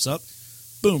interface pops up.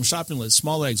 Boom, shopping list,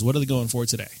 small eggs. What are they going for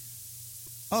today?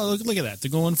 Oh, look at that.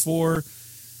 They're going for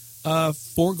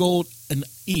 4 gold an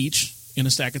each in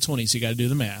a stack of 20. So you got to do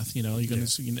the math. You're going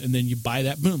to, and then you buy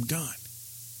that. Boom, gone.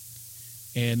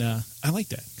 And I like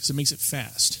that because it makes it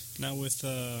fast. Now with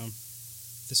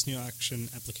this new auction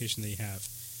application that you have,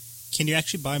 can you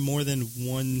actually buy more than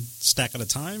one stack at a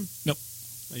time? Nope.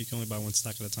 Oh, you can only buy one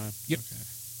stack at a time? Yep. Okay.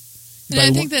 And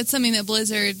I think that's something that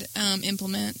Blizzard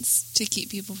implements to keep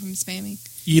people from spamming.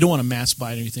 You don't want to mass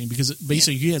buy anything because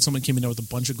basically you had someone came in there with a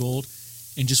bunch of gold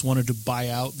and just wanted to buy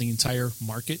out the entire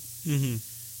market in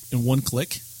one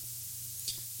click.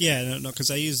 Yeah, no,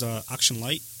 because I use Auction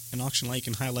Light. And Auction Light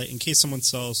can highlight, in case someone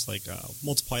sells like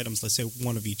multiple items, let's say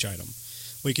one of each item.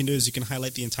 What you can do is you can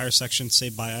highlight the entire section, say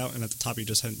buy out, and at the top you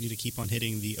just need to keep on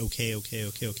hitting the okay. Right,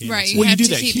 Well, you have you do to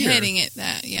that keep here. hitting it.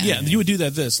 Yeah. Yeah, you would do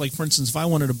that like, for instance, if I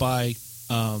wanted to buy,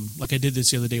 like I did this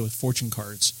the other day with fortune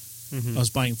cards. I was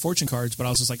buying fortune cards, but I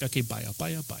was just like, okay, buy up.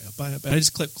 And I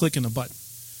just click in the button.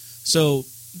 So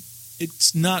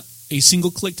it's not a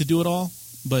single click to do it all,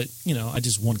 but, I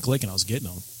just one click and I was getting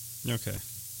them. Okay.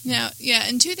 Now, yeah,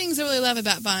 and 2 things I really love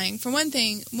about buying. For one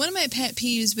thing, one of my pet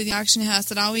peeves with the auction house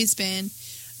had always been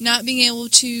not being able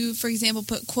to, for example,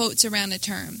 put quotes around a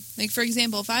term. Like, for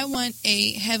example, if I want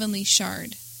a heavenly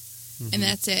shard, and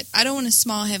that's it. I don't want a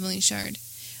small heavenly shard.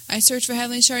 I search for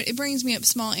heavenly shard. It brings me up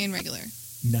small and regular.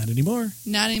 Not anymore.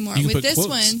 Not anymore. You can With put this quotes.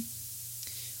 one,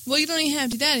 well, you don't even have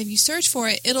to do that. If you search for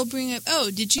it, it'll bring up, oh,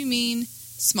 did you mean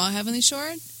small heavenly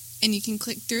shard? And you can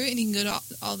click through it, and you can go to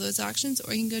all those auctions,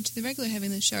 or you can go to the regular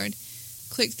heavenly shard,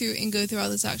 click through, and go through all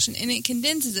those auctions. And it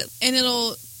condenses it. And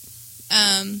it'll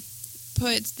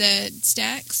put the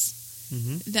stacks,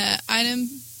 the item,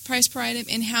 price per item,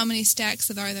 and how many stacks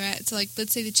that are there at. So, like,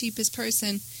 let's say the cheapest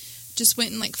person just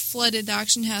went and, like, flooded the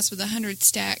auction house with 100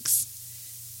 stacks.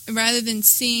 Rather than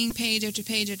seeing page after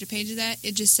page after page of that,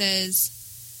 it just says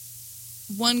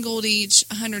 1 gold each,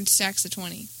 100 stacks of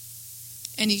 20.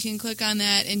 And you can click on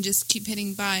that and just keep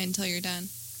hitting buy until you're done.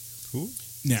 Cool.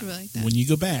 Now, really like that. when you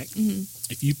go back, Mhm.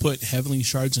 if you put heavenly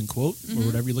shards in quote or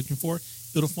whatever you're looking for,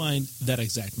 it'll find that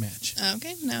exact match.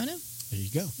 Okay, now I know. There you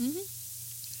go.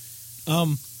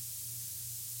 Mhm.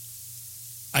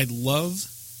 I love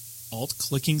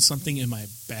alt-clicking something in my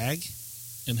bag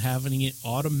and having it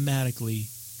automatically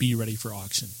be ready for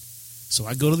auction. So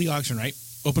I go to the auction, right?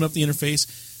 Open up the interface.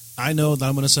 I know that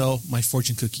I'm going to sell my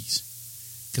fortune cookies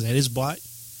because I just bought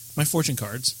my fortune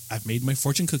cards. I've made my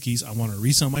fortune cookies. I want to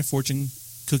resell my fortune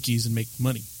cookies and make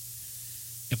money.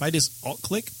 If I just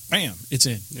alt-click, bam, it's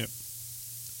in. Yep.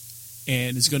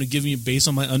 And it's going to give me, based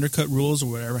on my undercut rules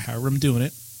or whatever, however I'm doing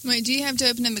it. Wait, do you have to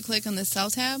open up and click on the sell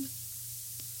tab?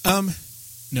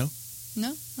 No.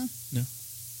 No? Huh. No.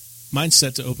 Mine's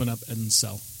set to open up and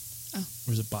sell. Oh.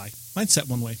 Or is it buy? Mine's set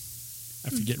one way. I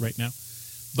forget right now.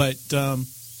 But,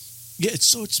 yeah,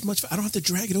 it's much fun. I don't have to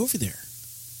drag it over there.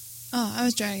 Oh, I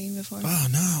was dragging before. Oh,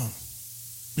 no.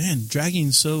 Man,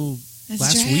 dragging so It's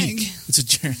last drag. week. It's a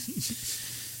drag.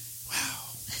 Wow.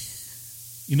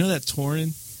 You know that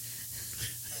Torin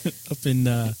up in...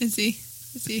 Is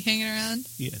he hanging around?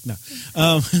 Yeah, no.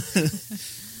 I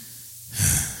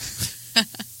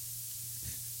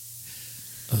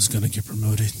was going to get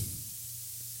promoted.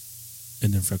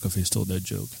 And then Freckleface told that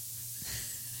joke.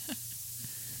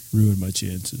 Ruined my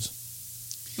chances.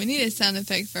 We need a sound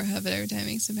effect for Huff every time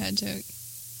he makes a bad joke.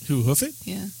 Who, Hoof It?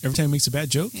 Yeah. Every time he makes a bad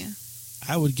joke? Yeah.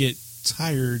 I would get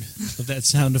tired of that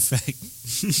sound effect.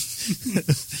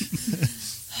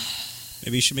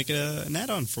 Maybe you should make an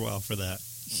add-on for a while for that.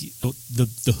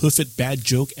 The Hoof It bad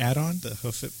joke add-on? The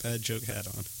Hoof It Bad Joke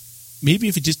add-on. Maybe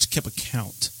if it just kept a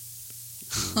count.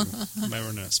 Might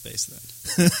run out of space then.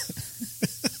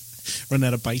 Run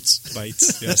out of bytes.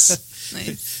 Bytes, yes.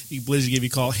 Nice. Blizzard gave you a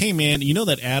call. Hey, man, you know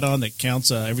that add-on that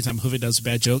counts every time Hoof It does a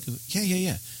bad joke?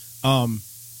 Yeah.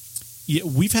 Yeah,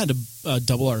 we've had to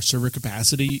double our server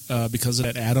capacity because of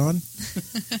that add-on.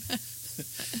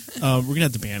 We're going to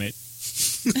have to ban it.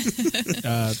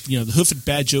 The Hoof It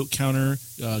bad joke counter,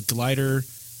 glider.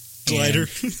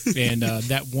 And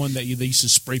that one that they used to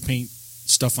spray paint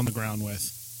stuff on the ground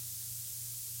with.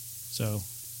 So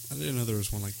I didn't know there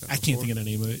was one like that. I can't think of the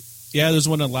name of it. Yeah, there's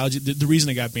one that allowed you. The reason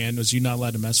it got banned was you're not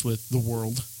allowed to mess with the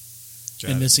world. Got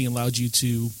and it. this thing allowed you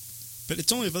to. But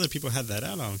it's only if other people had that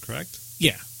add-on, correct?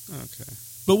 Yeah. Okay.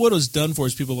 But what it was done for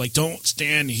is people like, don't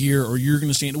stand here or you're going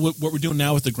to stand. What we're doing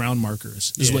now with the ground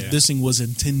markers is what this thing was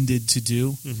intended to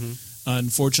do. Mm-hmm.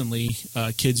 Unfortunately,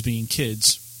 kids being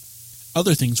kids,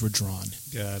 other things were drawn.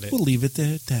 Got it. We'll leave it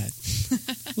there at that.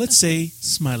 Let's say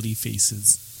smiley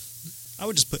faces. I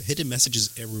would just put hidden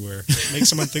messages everywhere. Make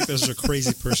someone think there's a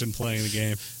crazy person playing the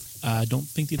game. I don't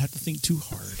think they'd have to think too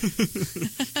hard.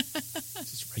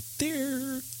 Just right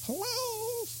there.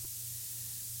 Hello.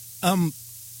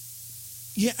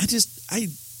 Yeah, I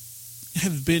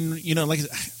have been, like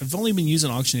I've only been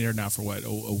using Auctioneer now for what,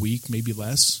 a week, maybe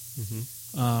less.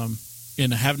 Mm-hmm.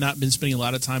 And I have not been spending a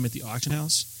lot of time at the auction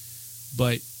house,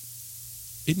 but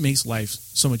it makes life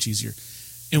so much easier.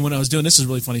 And when I was doing this is a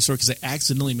really funny story because I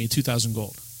accidentally made 2,000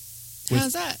 gold.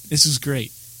 How's that? This is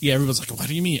great. Yeah, everybody's like, what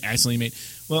do you mean you accidentally made?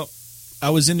 Well,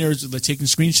 I was in there taking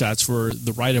screenshots for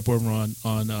the write-up over on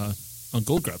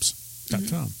goldgrubs.com.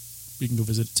 Mm-hmm. You can go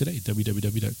visit it today,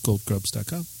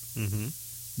 www.goldgrubs.com. Mm-hmm.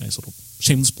 Nice little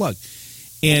shameless plug.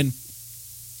 And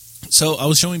so I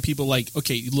was showing people like,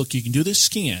 okay, look, you can do this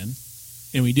scan,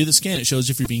 and when you do the scan, it shows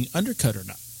if you're being undercut or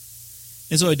not.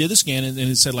 And so I did the scan, and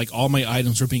it said like all my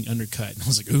items were being undercut. And I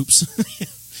was like, oops.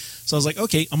 So I was like,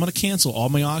 okay, I'm going to cancel all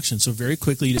my auctions. So very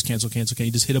quickly, you just cancel. Okay,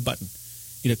 you just hit a button.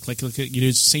 You click. You do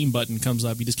the same button comes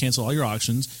up. You just cancel all your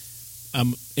auctions.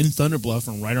 I'm in Thunder Bluff,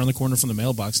 and right around the corner from the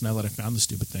mailbox. Now that I found the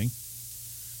stupid thing,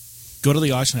 go to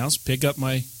the auction house, pick up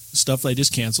my stuff that I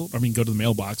just canceled. Go to the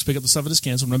mailbox, pick up the stuff I just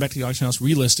canceled, run back to the auction house,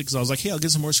 relist it because I was like, hey, I'll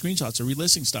get some more screenshots of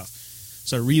relisting stuff.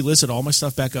 So I relisted all my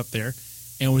stuff back up there,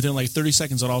 and within like 30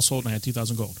 seconds, it all sold, and I had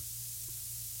 2,000 gold.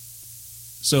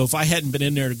 So if I hadn't been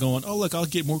in there going, oh look, I'll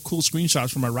get more cool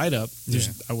screenshots for my write up,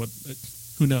 I would.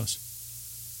 Who knows?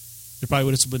 It probably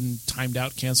would have been timed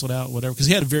out, canceled out, whatever, because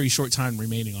he had a very short time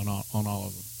remaining on all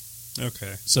of them.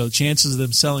 Okay. So chances of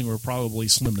them selling were probably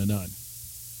slim to none.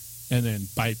 And then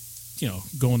by,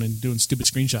 going and doing stupid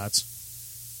screenshots,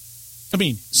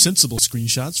 sensible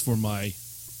screenshots for my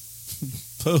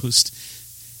post,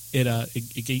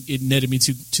 it netted me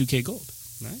 2K gold.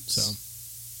 Nice. So,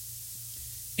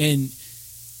 and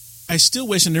I still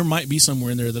wish, and there might be somewhere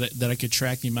in there that I could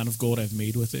track the amount of gold I've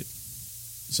made with it.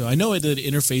 So I know it did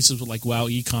interfaces with like WoW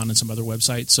Econ and some other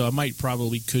websites, so I might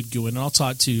could go in, and I'll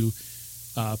talk to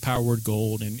Power Word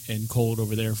Gold and Cold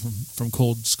over there from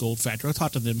Cold's Gold Factory. I'll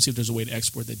talk to them and see if there's a way to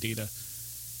export that data,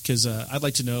 because I'd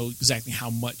like to know exactly how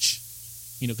much,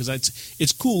 because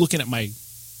it's cool looking at my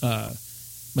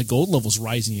my gold levels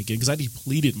rising again, because I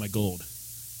depleted my gold.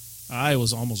 I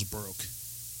was almost broke.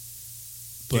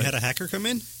 But you had a hacker come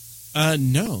in?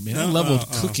 No, man. I leveled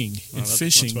cooking and that's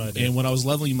fishing, what I did. and when I was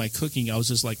leveling my cooking, I was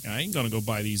just like, I ain't gonna go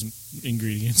buy these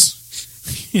ingredients.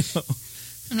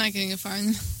 I'm not going to go farm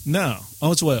them. No.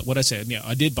 Oh, it's what I said. Yeah,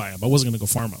 I did buy them. I wasn't going to go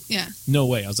farm them. Yeah. No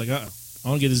way. I was like, I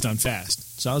want to get this done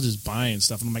fast. So I was just buying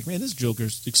stuff. And I'm like, man, this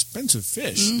Joker's expensive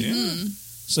fish. Mm-hmm. Yeah.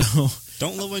 So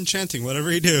Don't love enchanting,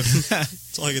 whatever you do.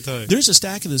 That's all I can tell you. there's a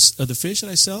stack of the fish that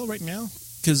I sell right now.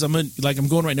 Because I'm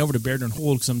going right now over to Bear Dern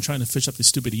Hold because I'm trying to fish up these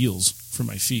stupid eels for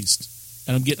my feast.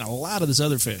 And I'm getting a lot of this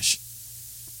other fish.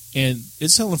 And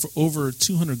it's selling for over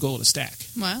 200 gold a stack.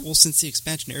 Wow. Well, since the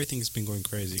expansion, everything's been going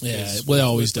crazy. Yeah, well, it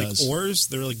always with, does. Like oars,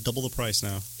 they're like double the price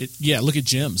now. Look at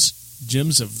gems.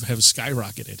 Gems have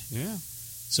skyrocketed. Yeah.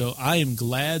 So I am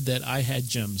glad that I had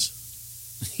gems.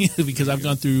 Because I've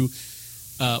gone through...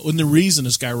 and the reason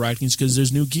it's skyrocketing is because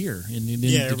there's new gear. And then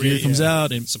the gear comes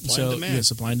out. And supply and demand. Yeah,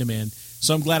 supply and demand.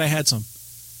 So I'm glad I had some.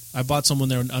 I bought some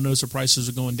when I noticed the prices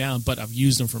are going down, but I've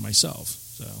used them for myself.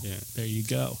 So there you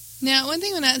go. Now, one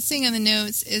thing I'm not seeing on the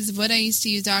notes is what I used to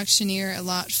use Auctioneer a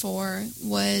lot for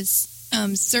was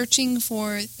searching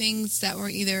for things that were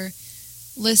either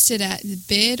listed at the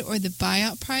bid or the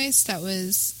buyout price that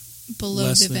was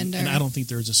below the vendor. And I don't think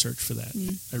there is a search for that.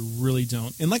 I really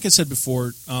don't. And like I said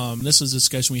before, this was a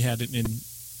discussion we had in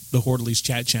the Hortleys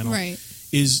chat channel. Right.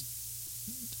 Is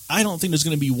I don't think there's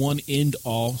going to be one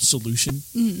end-all solution.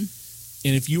 Mm-hmm.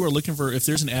 And if you are looking for, if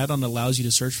there's an add-on that allows you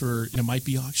to search for, it might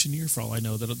be Auctioneer for all I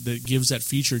know, that gives that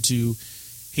feature to,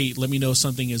 hey, let me know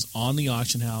something is on the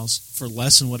auction house for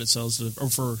less than what it sells to,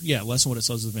 less than what it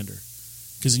sells to the vendor.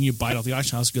 Because then you buy it off the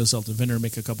auction house, go sell it to the vendor, and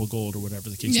make a couple gold or whatever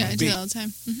the case Yeah, might I be. do that all the time.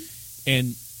 Mm-hmm.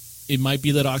 And it might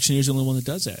be that Auctioneer's the only one that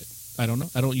does that. I don't know.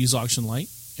 I don't use Auction Light,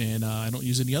 and I don't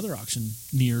use any other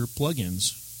Auctioneer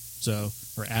plugins,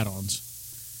 or add-ons.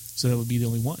 So that would be the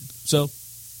only one. So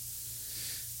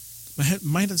I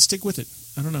might have to stick with it.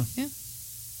 I don't know. Yeah.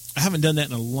 I haven't done that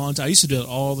in a long time. I used to do it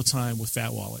all the time with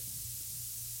Fat Wallet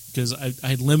because I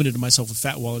had limited myself with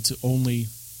Fat Wallet to only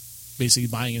basically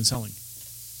buying and selling,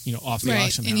 off the auction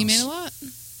house. And you made a lot.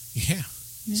 Yeah.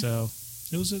 So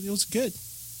it was good.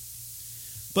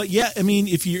 But yeah, I mean,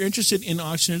 if you're interested in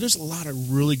Auctioneer, there's a lot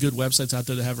of really good websites out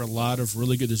there that have a lot of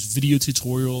really good. There's video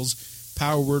tutorials.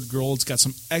 Power Word Gold's got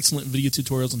some excellent video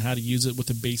tutorials on how to use it with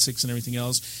the basics and everything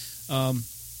else.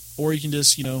 Or you can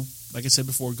just, like I said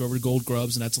before, go over to Gold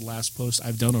Grubs, and that's the last post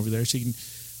I've done over there. So you can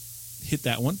hit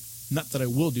that one. Not that I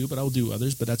will do, but I'll do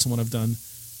others. But that's the one I've done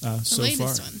so far. The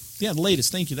latest one. Yeah, the latest.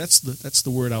 Thank you. That's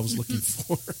the word I was looking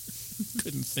for.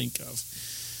 Couldn't think of.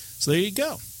 So there you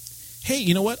go. Hey,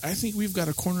 you know what? I think we've got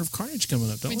a Corner of Carnage coming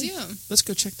up, don't we? We do. Let's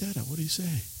go check that out. What do you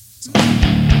say?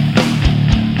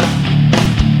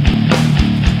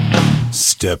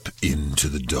 Step into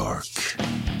the dark.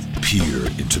 Peer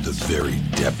into the very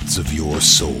depths of your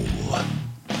soul.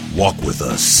 Walk with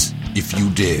us, if you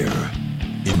dare,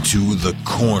 into the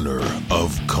Corner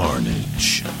of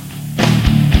Carnage.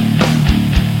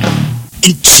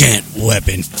 Enchant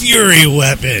weapon, fury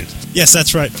weapon. Yes,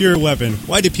 that's right, fury weapon.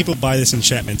 Why do people buy this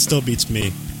enchantment? Still beats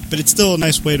me. But it's still a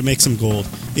nice way to make some gold.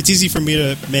 It's easy for me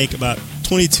to make about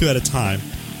 22 at a time.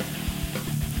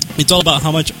 It's all about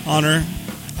how much honor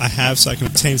I have so I can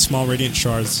obtain small radiant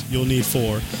shards. You'll need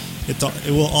 4. It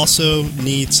will also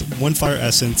need 1 fire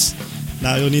essence.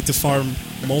 Now you'll need to farm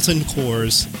molten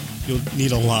cores. You'll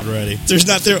need a lot already. There's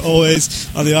not there always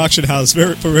on the auction house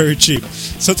for very cheap.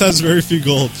 Sometimes very few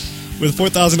gold. With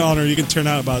 4,000 honor, you can turn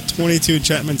out about 22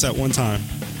 enchantments at one time,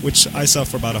 which I sell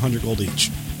for about 100 gold each.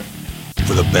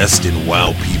 For the best in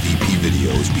WoW PvP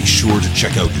videos, be sure to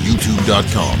check out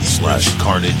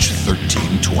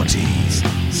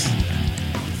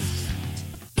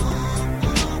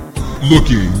youtube.com/carnage1320.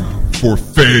 Looking for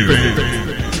fail.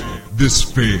 This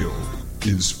fail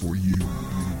is for you.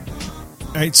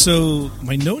 All right, so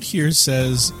my note here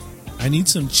says I need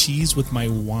some cheese with my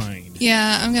wine.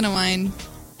 Yeah, I'm going to whine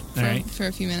All right. for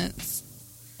a few minutes.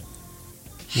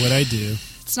 What'd I do?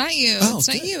 It's not you. Oh, it's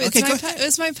not good. you. Okay, It's go my pug. It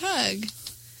was my pug.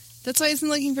 That's why he's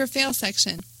looking for a fail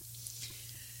section.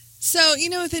 So,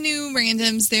 with the new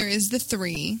randoms, there is the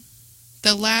 3.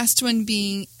 The last one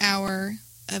being Hour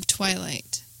of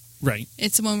Twilight. Right.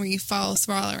 It's the one where you follow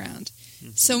Thrall around.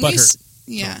 So Butthurt.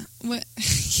 yeah. What?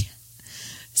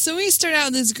 So we start out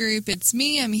with this group. It's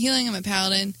me. I'm healing. I'm a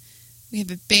paladin. We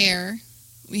have a bear.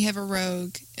 We have a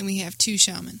rogue, and we have 2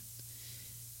 shaman.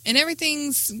 And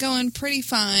everything's going pretty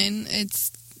fine.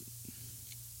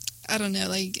 I don't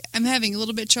know, I'm having a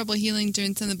little bit of trouble healing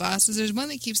during some of the bosses. There's one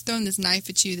that keeps throwing this knife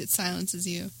at you that silences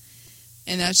you.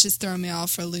 And that's just throwing me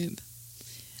off for a loop.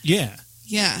 Yeah.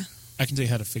 Yeah. I can tell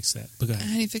you how to fix that. But go ahead.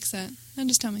 How do you fix that? No,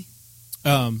 just tell me.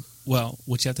 Well,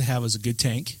 what you have to have is a good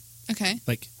tank. Okay.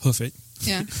 Like, Hoof It.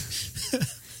 Yeah.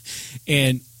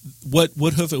 And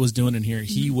what Hoof It was doing in here,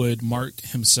 he would mark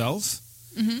himself,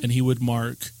 Mm-hmm. and he would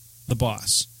mark the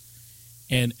boss.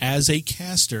 And as a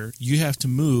caster, you have to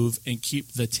move and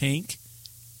keep the tank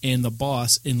and the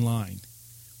boss in line,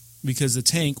 because the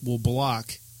tank will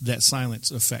block that silence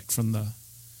effect from the...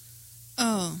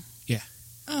 Oh. Yeah.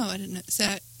 Oh, I didn't know. So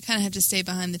I kind of have to stay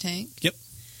behind the tank? Yep.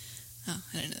 Oh,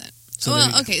 I didn't know that. So there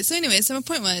you go. Okay. So anyway, so my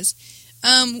point was,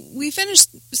 we finished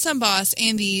some boss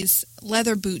and these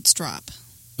leather boots drop.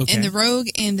 Okay. And the rogue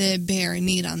and the bear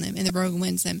need on them, and the rogue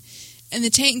wins them. And the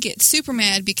tank gets super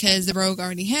mad because the rogue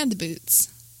already had the boots.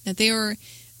 That they were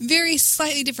very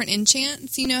slightly different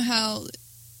enchants. You know how,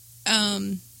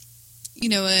 a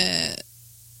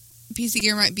piece of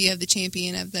gear might be of the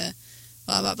champion of the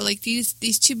blah blah, but like these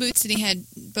two boots that he had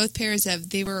both pairs of,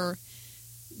 they were,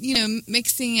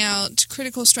 mixing out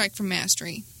critical strike from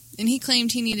mastery, and he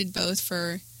claimed he needed both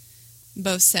for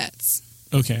both sets,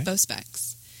 Okay. both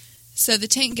specs. So the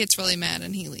tank gets really mad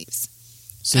and he leaves.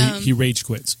 So he rage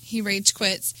quits. He rage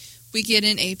quits. We get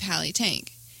in a pally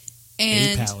tank.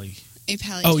 And A pally. A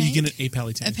pally Oh, tank. you get an a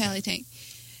pally tank. A pally tank.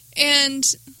 And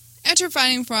after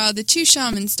fighting for a while, the two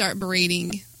shamans start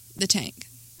berating the tank,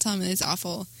 telling him it's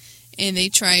awful, and they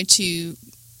try to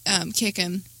kick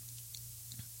him.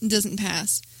 It doesn't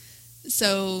pass.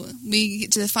 So we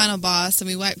get to the final boss, and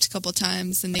we wiped a couple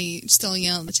times, and they still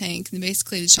yell at the tank. And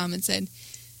basically the shaman said,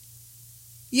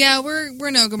 "Yeah, we're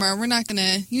Nogamar. We're not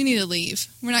gonna. You need to leave.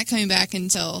 We're not coming back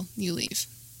until you leave."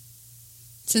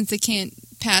 Since they can't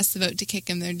pass the vote to kick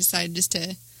him, they decided just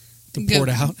to pour it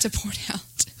out. To pour it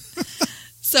out.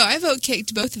 So I vote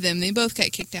kicked both of them. They both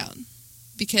got kicked out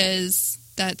because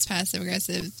that's passive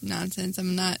aggressive nonsense.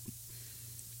 I'm not.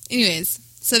 Anyways,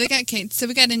 so they got kicked. So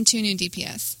we got into new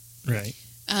DPS. Right.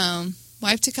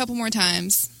 Wiped a couple more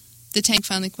times. The tank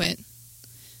finally quit.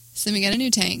 So then we got a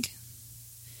new tank.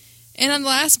 And on the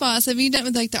last boss, have you done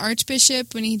with like the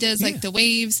Archbishop when he does like the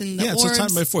waves and the orbs? orbs? So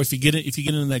time before, if you get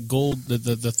in that gold,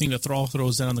 the thing that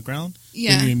throws down on the ground,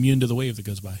 Yeah. then you're immune to the wave that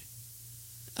goes by.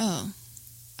 Oh,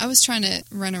 I was trying to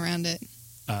run around it.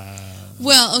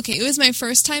 Well, okay, it was my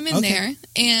first time in there,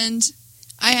 and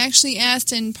I actually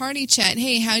asked in party chat,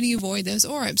 "Hey, how do you avoid those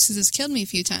orbs?" Because it's killed me a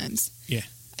few times. Yeah.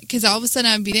 Because all of a sudden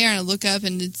I'd be there and I'd look up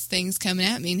and it's things coming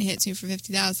at me and it hits me for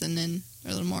 50,000 and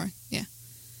or a little more. Yeah,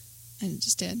 and it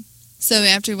just did. So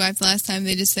after we wiped the last time,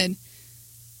 they just said,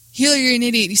 "Healer, you're an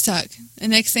idiot. You suck."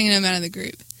 And next thing I'm out of the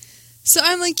group. So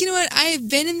I'm like, you know what? I have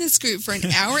been in this group for an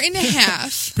hour and a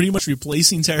half. Pretty much replaced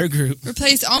the entire group.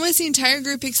 Replaced almost the entire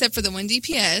group except for the one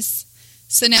DPS.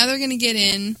 So now they're going to get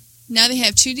in. Now they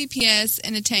have 2 DPS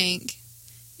and a tank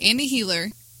and a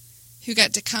healer who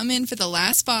got to come in for the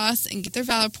last boss and get their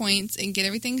Valor points and get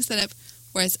everything set up.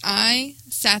 Whereas I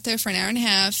sat there for an hour and a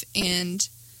half and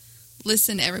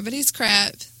listened to everybody's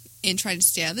crap and tried to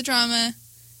stay out of the drama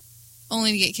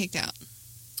only to get kicked out.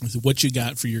 What you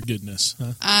got for your goodness, huh?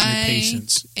 Your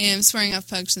patience. I am swearing off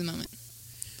Pugs for the moment.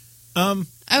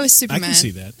 I was super mad. can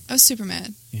see that. I was super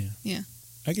mad. Yeah.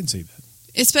 I can see that.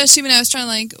 Especially when I was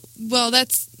trying to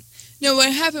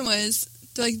what happened was,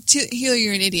 Healer,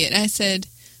 you're an idiot. And I said,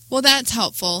 well, that's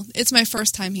helpful. It's my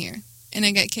first time here. And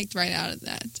I got kicked right out of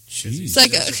that. Jeez. It's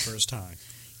like That's your first time.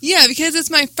 Yeah, because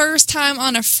it's my first time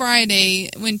on a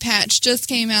Friday when patch just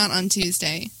came out on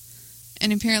Tuesday.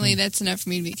 And apparently that's enough for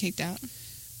me to be kicked out.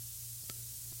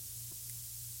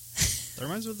 That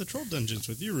reminds me of the Troll Dungeons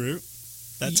with you, Root.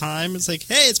 That time, it's like,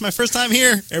 hey, it's my first time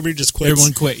here. Everybody just quits.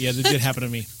 Everyone quit. Yeah, that did happen to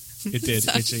me. It did.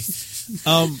 Itchy.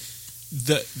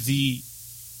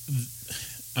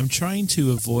 I'm trying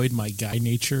to avoid my guy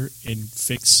nature and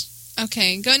fix.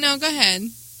 Okay, go ahead.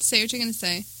 Say what you're going to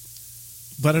say.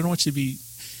 But I don't want you to be.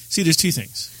 See, there's two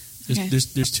things.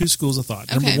 There's two schools of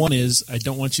thought. Okay. Number one is I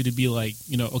don't want you to be like,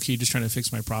 okay, you're just trying to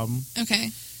fix my problem. Okay.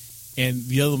 And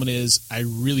the other one is I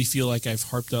really feel like I've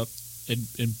harped up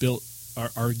and built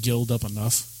our guild up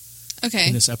enough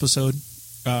in this episode.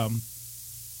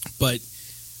 But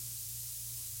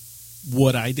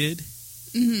what I did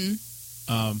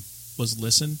was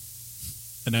listen.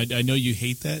 And I know you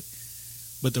hate that.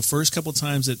 But the first couple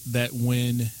times that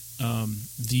when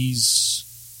these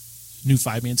new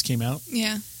 5-mans came out,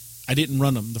 I didn't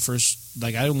run them. The first,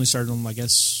 I only started them, I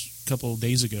guess, a couple of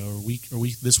days ago or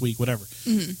week this week, whatever.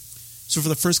 Mm-hmm. So for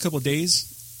the first couple of days,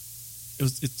 it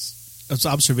was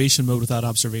observation mode without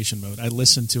observation mode. I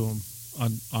listened to them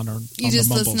on the mumbles. You just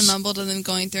listened to mumble to them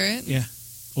going through it? Yeah.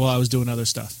 Well, I was doing other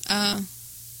stuff. Oh.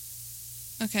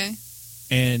 Okay.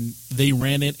 And they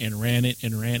ran it and ran it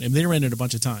and ran, and they ran it a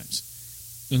bunch of times.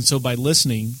 And so by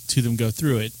listening to them go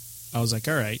through it, I was like,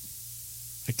 all right,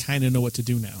 I kind of know what to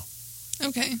do now.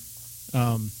 Okay.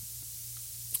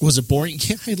 Was it boring?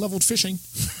 Yeah, I leveled fishing.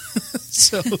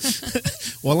 So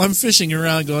while I'm fishing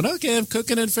around going, okay, I'm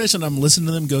cooking and fishing, I'm listening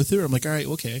to them go through. I'm like, all right,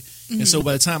 okay. Mm-hmm. And so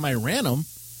by the time I ran them,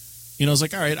 I was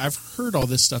like, all right, I've heard all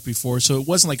this stuff before. So it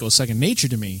wasn't like it was second nature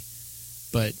to me.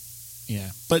 But, yeah.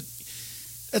 But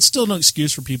that's still no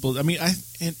excuse for people. I mean,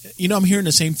 I'm hearing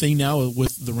the same thing now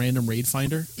with the random raid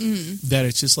finder, that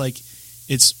it's just like,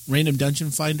 it's random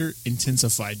dungeon finder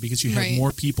intensified because you have Right.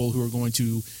 more people who are going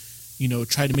to,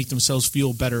 try to make themselves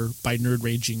feel better by nerd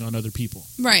raging on other people.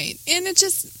 Right. And it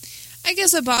just, I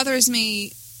guess what bothers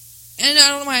me, and I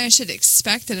don't know why I should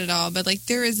expect it at all, but like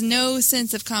there is no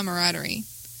sense of camaraderie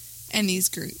in these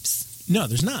groups. No,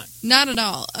 there's not. Not at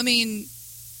all. I mean,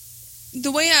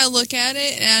 the way I look at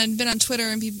it, and I've been on Twitter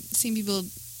and seen people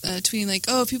tweeting like,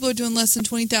 oh, if people are doing less than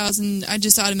 20,000, I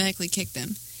just automatically kick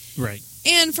them. Right.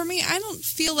 And for me, I don't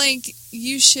feel like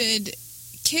you should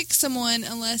kick someone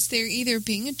unless they're either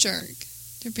being a jerk,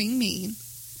 they're being mean,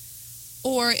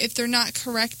 or if they're not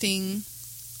correcting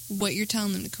what you're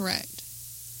telling them to correct.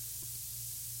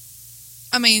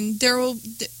 I mean,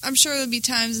 I'm sure there'll be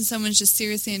times when someone's just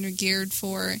seriously undergeared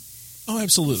for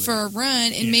absolutely. For a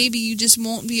run, and Yeah. maybe you just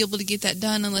won't be able to get that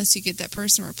done unless you get that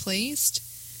person replaced.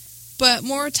 But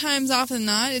more times often than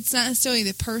not, it's not necessarily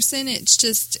the person, it's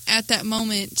just at that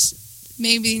moment,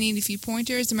 maybe they need a few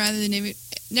pointers, and rather than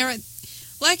never,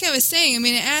 like I was saying, I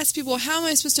mean, I asked people, how am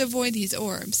I supposed to avoid these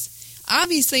orbs?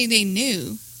 Obviously, they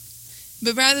knew,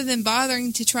 but rather than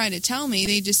bothering to try to tell me,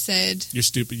 they just said, You're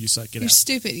stupid, you suck, get you're out.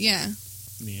 stupid, yeah.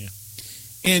 Yeah.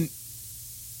 And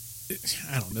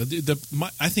I don't know.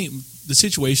 I think the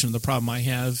situation, the problem I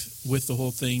have with the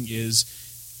whole thing is,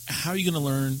 how are you going to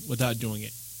learn without doing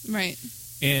it? Right.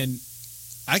 And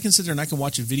I can sit there and I can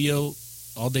watch a video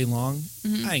all day long.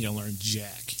 Mm-hmm. I ain't going to learn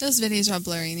jack. Those videos are all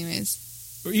blurry anyways.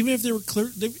 Or even if they were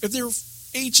clear, if they were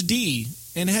HD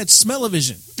and had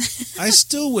smell-o-vision, I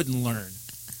still wouldn't learn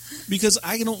because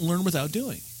I don't learn without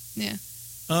doing. Yeah.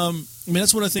 I mean,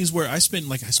 that's one of the things where I spent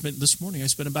this morning, I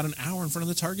spent about an hour in front of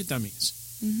the target dummies.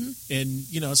 Mm-hmm. And,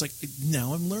 it's like,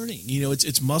 now I'm learning.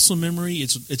 It's muscle memory.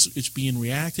 It's being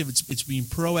reactive. It's being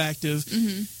proactive.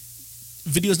 Mm-hmm.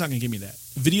 Video's not going to give me that.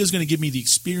 Video's going to give me the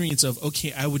experience of,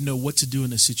 okay, I would know what to do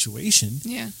in a situation.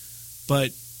 Yeah.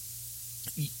 But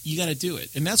you got to do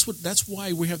it. And that's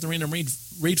why we have the random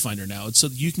raid finder now. It's so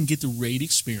that you can get the raid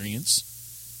experience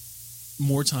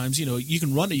more times. You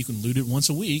can run it. You can loot it once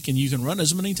a week, and you can run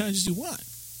as many times as you want.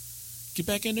 Get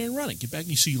back in there and run it. Get back.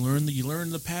 So you learn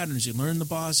the patterns. You learn the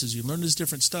bosses. You learn this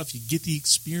different stuff. You get the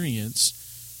experience,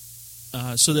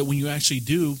 so that when you actually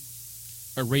do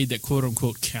a raid that quote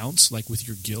unquote counts, like with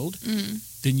your guild,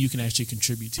 then you can actually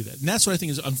contribute to that. And that's what I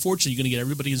think is unfortunately. You're going to get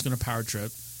everybody who's going to power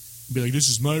trip, and be like, "This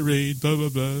is my raid." Blah blah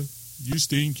blah. You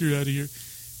stink. You're out of here.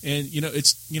 And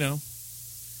it's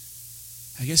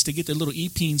I guess they get their little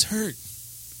e-peens hurt.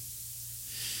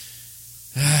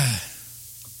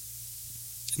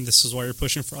 And this is why you're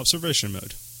pushing for observation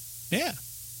mode. Yeah.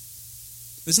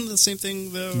 Isn't it the same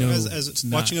thing, though, No, as it's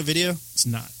not. watching a video? It's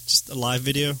not. Just a live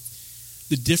video?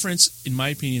 The difference, in my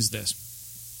opinion, is this.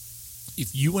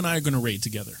 If you and I are going to raid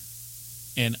together,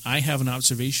 and I have an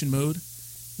observation mode,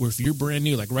 where if you're brand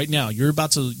new, like right now, you're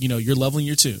about to, you're leveling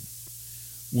your tune.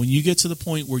 When you get to the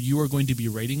point where you are going to be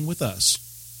raiding with us,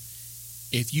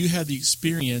 if you have the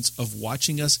experience of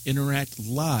watching us interact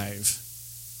live,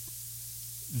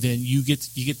 then you get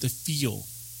the feel.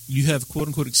 You have quote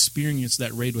unquote experienced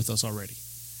that raid with us already.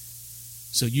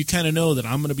 So you kind of know that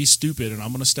I'm going to be stupid and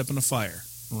I'm going to step in a fire,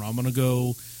 or I'm going to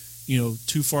go,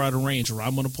 too far out of range, or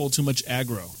I'm going to pull too much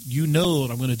aggro. You know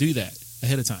that I'm going to do that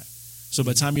ahead of time. So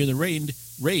by the time you're in the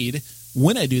raid,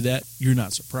 when I do that, you're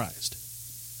not surprised.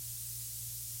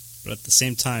 But at the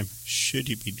same time, should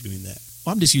you be doing that?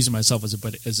 Well, I'm just using myself as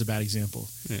a bad example.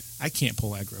 Yeah. I can't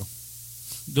pull aggro.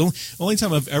 The only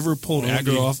time I've ever pulled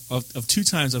aggro of 2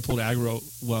 times I've pulled aggro,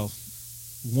 well,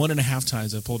 1.5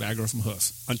 times I've pulled aggro from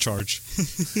hoof. On charge.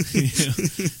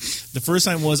 The first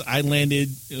time was I landed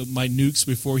my nukes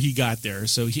before he got there,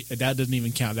 so that doesn't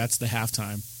even count. That's the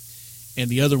halftime. And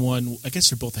the other one, I guess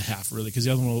they're both a half, really, because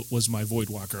the other one was my Void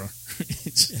Walker.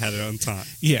 Had it on time.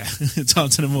 Yeah, it's on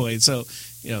to the Void, so,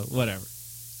 whatever.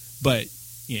 But,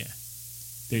 yeah,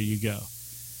 there you go.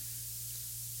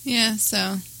 Yeah,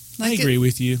 so. I agree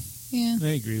with you. Yeah. I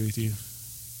agree with you.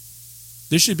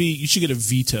 You should get a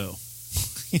veto.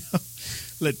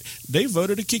 They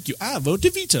voted to kick you. I vote to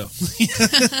veto.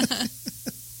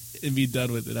 And be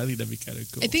done with it. I think that'd be kind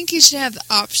of cool. I think you should have the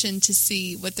option to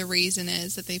see what the reason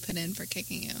is that they put in for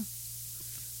kicking you.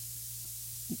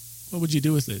 What would you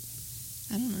do with it?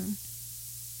 I don't know.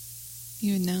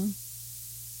 You would know.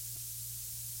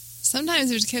 Sometimes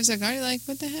there's kids like, are you like,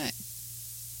 what the heck?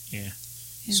 Yeah.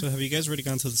 Yeah. So have you guys already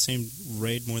gone to the same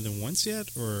raid more than once yet,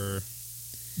 or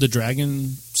The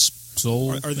Dragon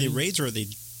Soul. are they thing? raids or are they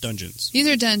dungeons? These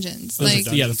are dungeons. Those are Like,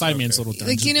 dun- yeah, the dungeons, 5-man's okay. little dungeons.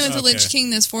 like you know, with the Lich Okay. King,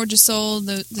 there's Forge of Soul.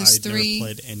 There's I've three.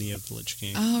 never played any of the Lich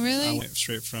King. Oh, I really? went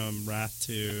straight from Wrath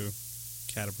to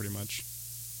Cata pretty much.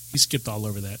 He skipped all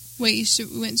over that. Wait,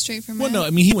 went straight from. Well, Wrath? no, I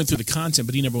mean he went through the content,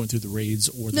 but he never went through the raids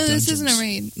or the No, dungeons. this isn't a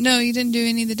raid. No, you didn't do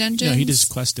any of the dungeons. No, he just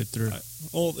quested through.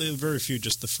 Well, very few,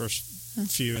 just the first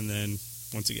few, and then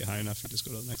once you get high enough, you just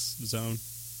go to the next zone.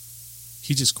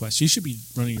 He just quested. He should be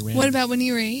running around. What about when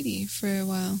you were 80 for a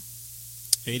while?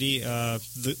 80,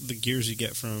 the gears you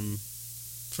get from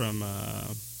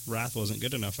Wrath wasn't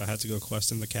good enough. I had to go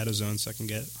quest in the Cata zone so I can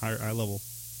get high level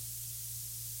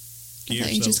I gear.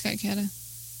 thought you So- just got Kata.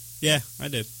 yeah, I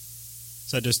did.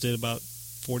 So I just did about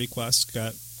 40 quests,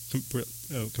 got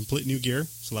complete new gear.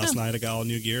 So last night I got all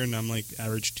new gear, and I'm like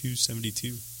average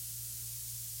 272.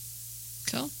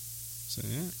 Cool. So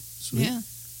yeah. Sweet. Yeah.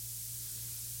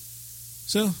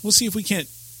 So we'll see if we can't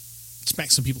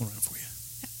smack some people around for you.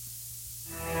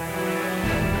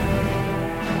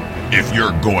 If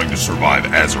you're going to survive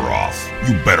Azeroth,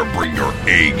 you better bring your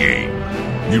A game.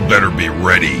 You better be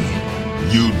ready.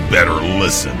 You'd better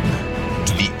listen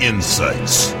to the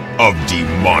insights of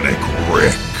Demonic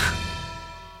Rick.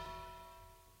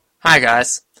 Hi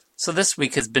guys. So this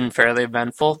week has been fairly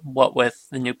eventful, what with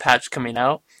the new patch coming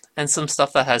out, and some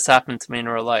stuff that has happened to me in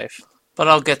real life. But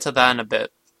I'll get to that in a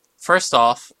bit. First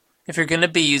off, if you're going to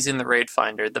be using the Raid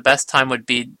Finder, the best time would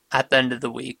be at the end of the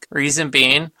week. Reason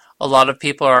being, a lot of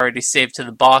people are already saved to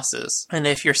the bosses, and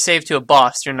if you're saved to a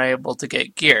boss, you're not able to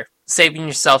get gear. Saving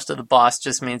yourself to the boss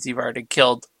just means you've already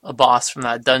killed a boss from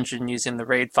that dungeon using the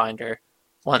Raid Finder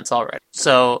once already.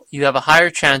 So you have a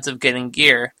higher chance of getting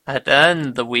gear at the end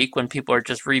of the week when people are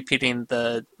just repeating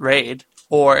the raid,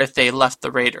 or if they left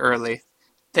the raid early.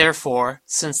 Therefore,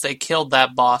 since they killed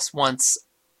that boss once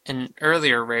in an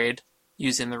earlier raid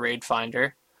using the Raid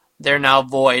Finder, they're now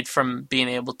void from being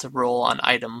able to roll on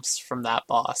items from that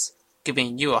boss,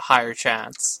 giving you a higher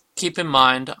chance. Keep in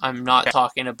mind, I'm not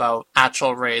talking about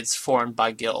actual raids formed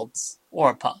by guilds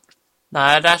or pub. Now,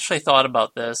 I had actually thought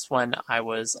about this when I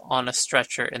was on a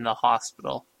stretcher in the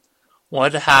hospital.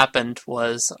 What had happened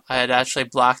was I had actually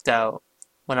blacked out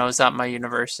when I was at my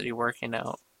university working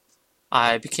out.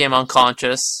 I became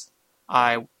unconscious,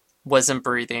 I wasn't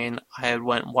breathing, I had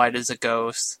went white as a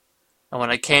ghost, and when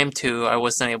I came to, I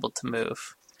wasn't able to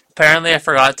move. Apparently I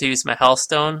forgot to use my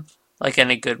Hellstone, like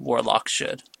any good warlock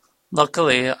should.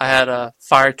 Luckily, I had a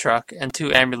fire truck and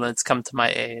 2 ambulances come to my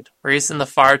aid. The reason the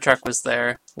fire truck was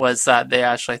there was that they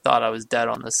actually thought I was dead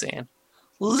on the scene.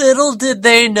 Little did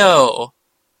they know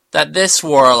that this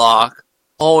warlock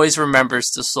always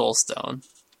remembers the Soulstone.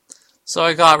 So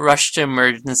I got rushed to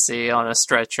emergency on a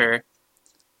stretcher.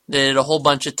 They did a whole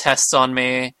bunch of tests on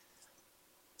me.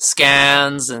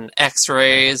 Scans and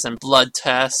x-rays and blood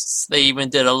tests. They even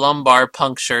did a lumbar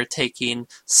puncture taking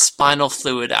spinal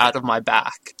fluid out of my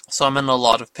back. So I'm in a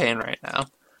lot of pain right now.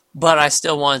 But I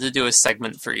still wanted to do a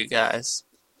segment for you guys.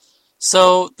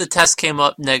 So the test came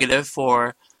up negative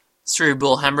for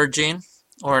cerebral hemorrhaging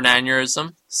or an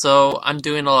aneurysm. So I'm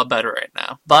doing a lot better right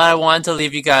now. But I wanted to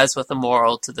leave you guys with a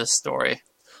moral to this story.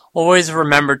 Always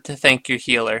remember to thank your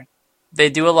healer.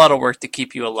 They do a lot of work to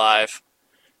keep you alive.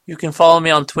 You can follow me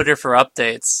on Twitter for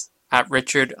updates at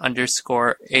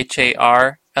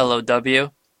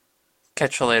Richard_HARLOW.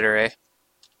 Catch you later, eh?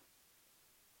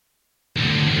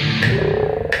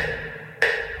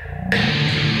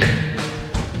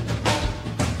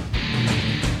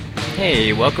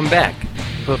 Hey, welcome back.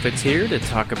 Puffet's here to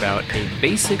talk about a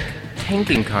basic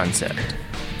tanking concept.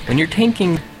 When you're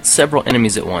tanking several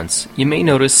enemies at once, you may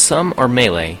notice some are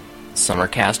melee, some are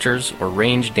casters or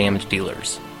ranged damage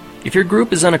dealers. If your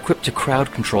group is unequipped to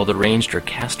crowd control the ranged or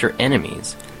caster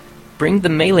enemies, bring the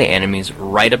melee enemies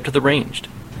right up to the ranged.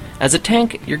 As a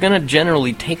tank, you're going to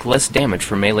generally take less damage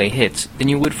from melee hits than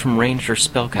you would from ranged or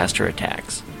spellcaster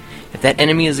attacks. If that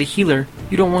enemy is a healer,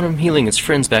 you don't want him healing his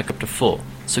friends back up to full,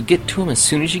 so get to him as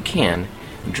soon as you can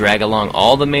and drag along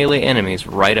all the melee enemies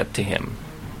right up to him.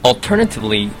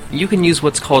 Alternatively, you can use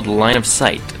what's called line of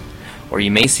sight, or you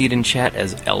may see it in chat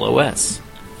as LOS.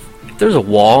 If there's a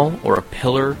wall or a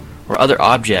pillar or other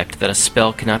object that a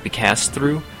spell cannot be cast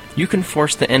through, you can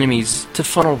force the enemies to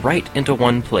funnel right into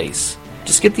one place.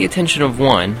 Just get the attention of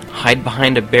one, hide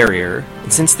behind a barrier,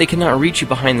 and since they cannot reach you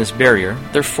behind this barrier,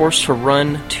 they're forced to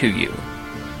run to you.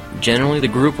 Generally, the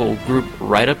group will group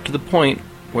right up to the point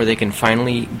where they can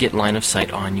finally get line of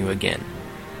sight on you again.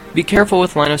 Be careful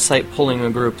with line of sight pulling a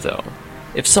group, though.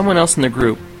 If someone else in the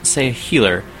group, say a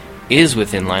healer, is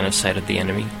within line of sight of the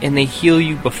enemy, and they heal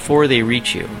you before they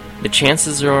reach you, the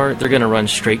chances are they're going to run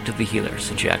straight to the healer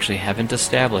since you actually haven't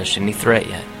established any threat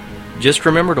yet. Just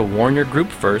remember to warn your group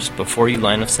first before you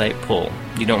line of sight pull.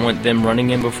 You don't want them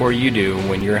running in before you do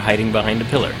when you're hiding behind a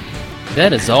pillar.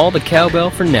 That is all the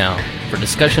cowbell for now. For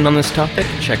discussion on this topic,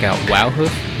 check out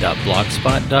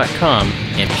wowhoof.blogspot.com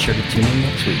and be sure to tune in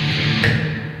next week.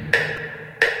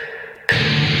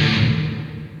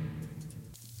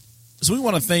 So we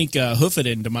want to thank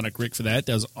Hoofit and Demonic Rick for that.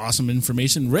 That was awesome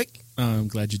information. Rick, I'm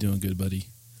glad you're doing good, buddy.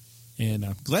 And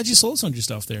I'm glad you soul stoned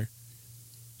yourself there.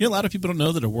 You know, a lot of people don't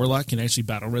know that a warlock can actually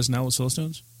battle res now with soul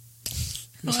stones.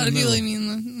 A lot of people, I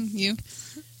mean, you.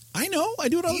 I know. I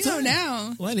do it all the time. You know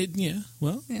now. Well, I did. Yeah.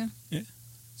 Well. Yeah.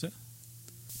 So,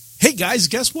 hey guys,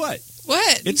 guess what?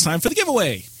 What? It's time for the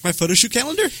giveaway. My photo shoot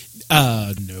calendar?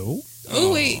 No.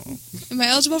 Oh, wait. Am I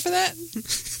eligible for that?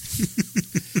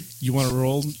 You want to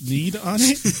roll lead on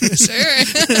it? Sure.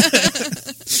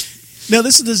 Now,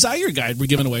 this is the Zyger Guide we're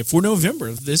giving away for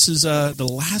November. This is the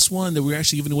last one that we're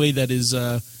actually giving away that is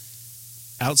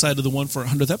outside of the one for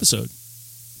 100th episode.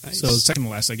 Nice. So second to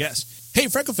last, I guess. Hey,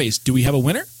 Freckleface, do we have a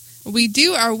winner? We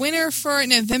do. Our winner for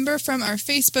November from our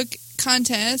Facebook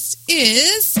contest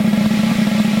is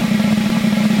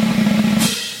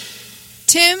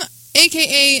Tim,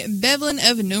 a.k.a. Bevlin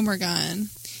of Nomergon.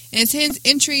 And his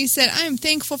entry said, I am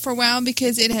thankful for WoW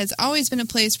because it has always been a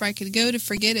place where I could go to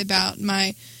forget about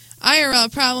my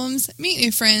IRL problems, meet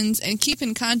new friends, and keep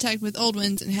in contact with old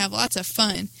ones and have lots of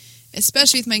fun,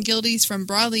 especially with my guildies from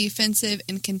Broadly Offensive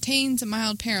and Contains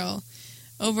Mild Peril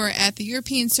over at the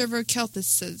European server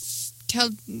Kelthus.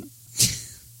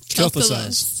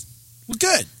 Kelthus. Well,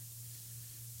 good.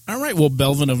 All right. Well,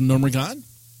 Belvin of Nomergon,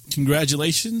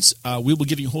 congratulations. We will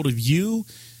get a hold of you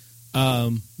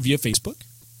via Facebook,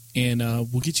 and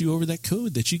we'll get you over that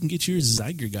code that you can get your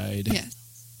Zyger Guide. Yes.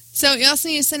 So you also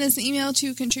need to send us an email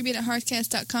to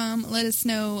contribute@hearthcast.com. Let us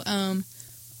know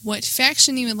what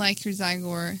faction you would like your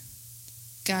Zygor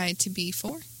guide to be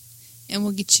for, and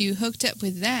we'll get you hooked up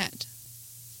with that.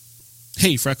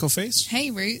 Hey, Freckleface.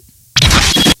 Hey, Root.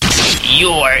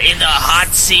 You're in the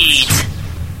hot seat.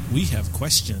 We have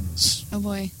questions. Oh,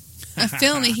 boy. I'm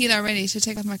feeling the heat already. Should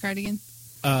I take off my cardigan?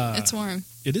 It's warm.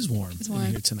 It is warm. It's warm.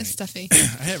 In here tonight. It's stuffy. I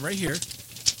have it right here.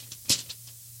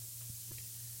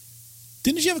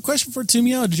 Didn't you have a question for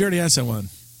Tumio, or did you already ask that one?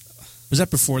 Was that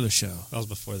before the show? That was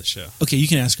before the show. Okay, you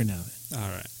can ask her now then. All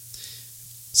right.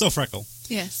 So, Freckle.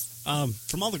 Yes.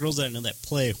 From all the girls that I know that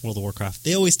play World of Warcraft,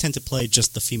 they always tend to play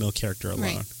just the female character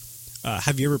alone. Right.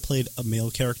 Have you ever played a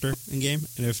male character in game?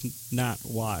 And if not,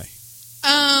 why?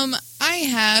 I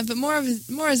have, but more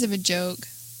as of a joke.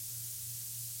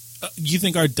 You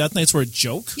think our Death Knights were a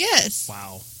joke? Yes.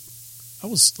 Wow. I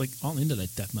was like all into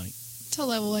that Death Knight. Till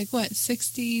level, like, what,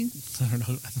 62? I don't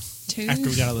know. After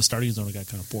we got out of the starting zone, it got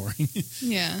kind of boring.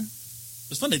 Yeah. It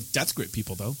was fun to death grip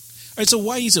people, though. All right, so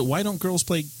why is it? Why don't girls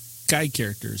play guy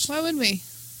characters? Why would we?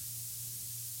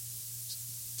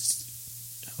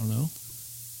 I don't know.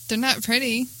 They're not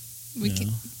pretty. We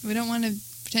don't want to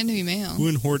pretend to be male. Who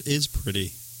in Horde is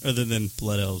pretty, other than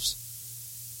Blood Elves?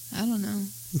 I don't know.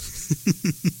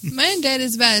 My undead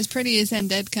is about as pretty as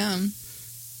undead come.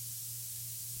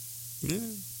 Yeah.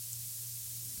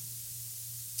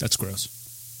 That's gross.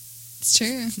 It's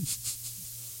true.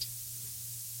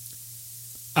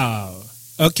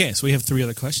 Okay, so we have 3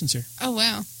 other questions here. Oh,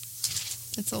 wow.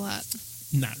 That's a lot.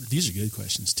 These are good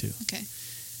questions, too. Okay.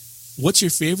 What's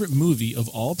your favorite movie of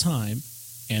all time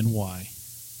and why?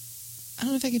 I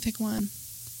don't know if I can pick one.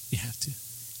 You have to.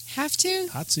 Have to?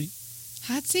 Hot seat.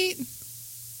 Hot seat?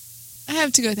 I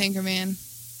have to go with Anchorman.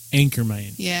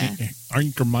 Anchorman. Yeah.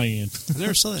 Anchorman. I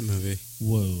never saw that movie.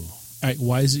 Whoa. All right,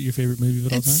 why is it your favorite movie of all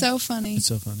time? It's so funny. It's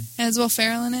so funny. And has Will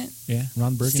Ferrell in it. Yeah,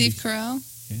 Ron Burgundy. Steve Carell.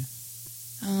 Yeah.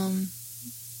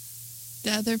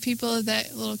 The other people of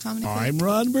that little comedy club. I'm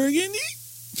Ron Burgundy.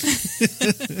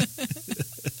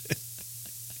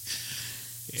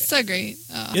 So great.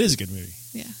 It is a good movie.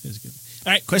 Yeah. It is good.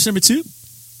 All right, question number 2.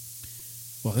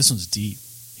 Well, this one's deep.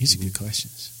 These are good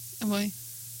questions. Oh, boy.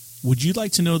 Would you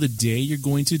like to know the day you're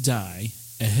going to die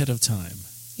ahead of time?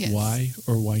 Yes. Why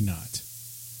or why not?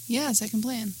 Yes, I can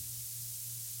plan.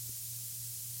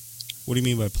 What do you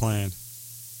mean by plan?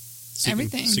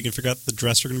 Everything. So you can figure out the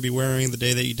dress you're going to be wearing the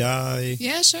day that you die?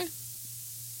 Yeah, sure.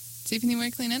 See if you can wear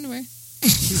clean underwear.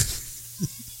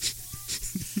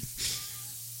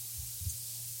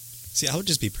 See, I would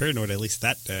just be paranoid at least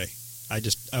that day. I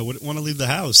wouldn't want to leave the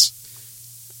house.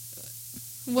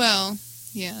 Well,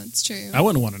 yeah, it's true. I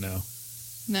wouldn't want to know.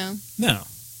 No. No.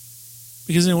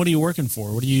 Because then what are you working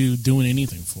for? What are you doing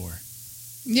anything for?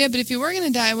 Yeah, but if you were going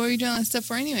to die, what were you doing all that stuff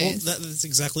for Well, anyways? that's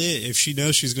exactly it. If she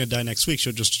knows she's going to die next week,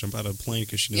 she'll just jump out of a plane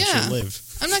because she knows Yeah. she'll live.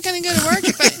 I'm not going to go to work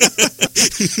if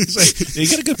I... You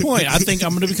got a good point. I think I'm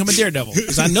going to become a daredevil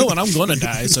because I know when I'm going to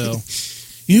die. So,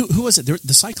 who was it?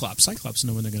 The Cyclops. Cyclops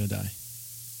know when they're going to die.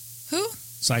 Who?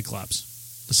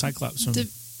 Cyclops. The Cyclops. From,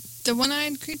 The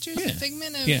one-eyed creatures? Yeah. The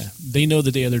figment of... yeah, they know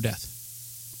the day of their death.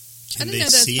 I didn't know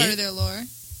that's part of their lore.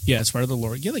 Yeah, it's part of the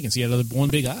lore. Yeah, they can see out of one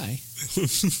big eye.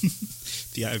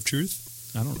 The eye of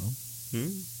truth? I don't know.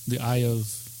 The eye of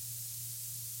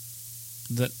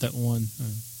that one.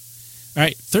 All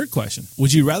right, third question.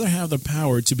 Would you rather have the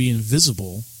power to be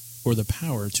invisible or the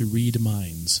power to read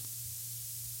minds?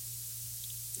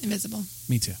 Invisible.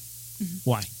 Me too.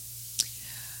 Why?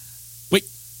 Wait,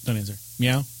 don't answer.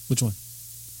 Meow, which one?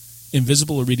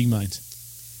 Invisible or reading minds?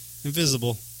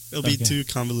 Invisible. It'll be Okay. too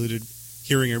convoluted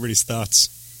hearing everybody's thoughts.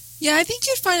 Yeah, I think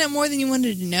you'd find out more than you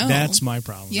wanted to know. That's my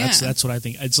problem. Yeah. That's what I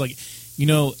think. It's like,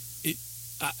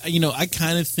 I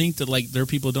kind of think that like there are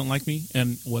people who don't like me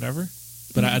and whatever,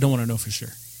 but I don't want to know for sure.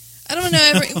 I don't want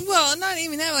to know well, not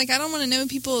even that. Like, I don't want to know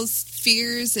people's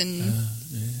fears and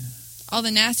all the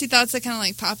nasty thoughts that kind of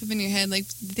like pop up in your head, like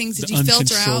the things that The you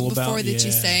filter out uncontrollable before about- that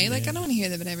you yeah, say. Like, yeah. I don't want to hear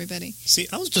that about everybody. See,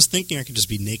 I was just thinking I could just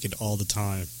be naked all the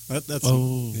time. That's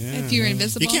Oh. yeah. If you're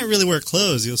invisible. You can't really wear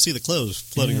clothes. You'll see the clothes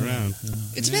floating around.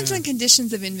 It depends on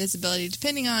conditions of invisibility.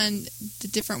 Depending on the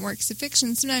different works of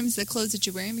fiction, sometimes the clothes that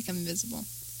you're wearing become invisible.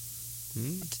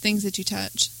 The things that you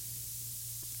touch.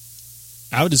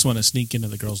 I would just want to sneak into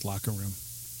the girls' locker room.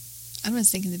 I'm going to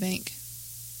sneak in the bank.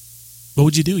 What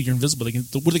would you do? You're invisible. What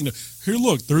are they going to? Here,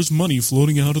 look, there's money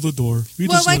floating out of the door. We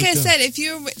Well, just like let I it go." said,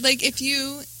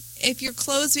 if your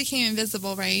clothes became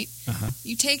invisible, right?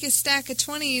 You take a stack of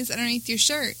 20s underneath your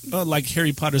shirt. Oh, like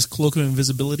Harry Potter's cloak of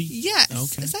invisibility. Yes,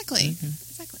 Okay. exactly. Okay.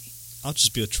 Exactly. I'll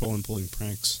just be a troll and pulling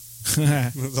pranks.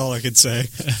 That's all I could say.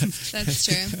 That's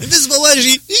true. Invisible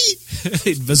wedgie!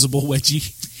 Invisible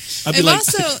wedgie. I'd be And like,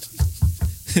 also,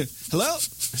 hello?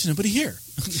 There's nobody here.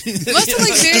 also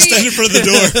like very. Stand in front of the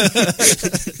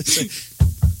door.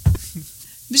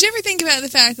 Did you ever think about the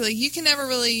fact that like you can never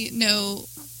really know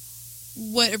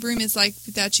what a room is like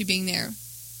without you being there?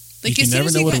 Like You as can soon never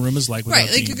as know what a can- room is like without right?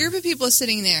 Like being a group of people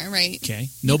sitting there, right? Okay.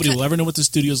 Nobody will ever know what the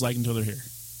studio's like until they're here.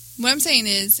 What I'm saying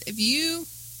is, if you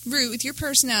root with your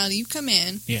personality, you come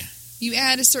in, Yeah. you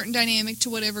add a certain dynamic to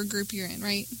whatever group you're in,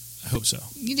 right? I hope so.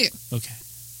 You do. Okay.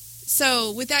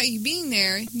 So without you being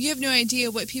there, you have no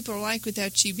idea what people are like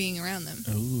without you being around them.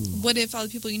 Ooh. What if all the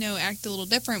people you know act a little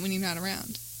different when you're not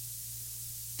around?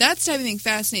 That's the type of thing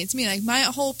fascinates me. Like, my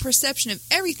whole perception of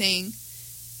everything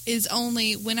is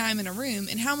only when I'm in a room.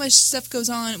 And how much stuff goes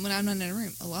on when I'm not in a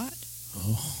room? A lot.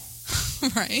 Oh.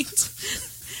 Right?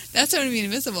 That's how to be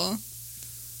invisible.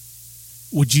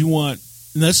 Would you want?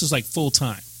 And this is like full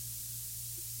time.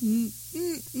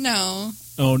 No.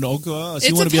 Oh no! So It's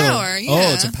you want a to be able to- power. Yeah.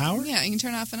 Oh, it's a power. Yeah, you can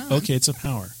turn it off and on. Okay, it's a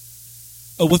power.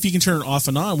 Oh, well, if you can turn it off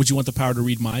and on, would you want the power to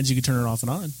read minds? You can turn it off and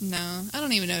on. No, I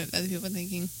don't even know what other people are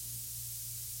thinking.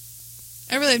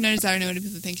 I really have no desire to know what other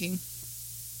people are thinking.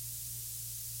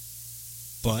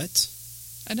 But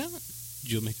I don't.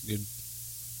 you'll make a good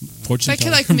Fortune If I could,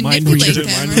 teller. like, mind manipulate reader.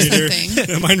 them mind or reader.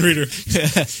 something. A mind reader.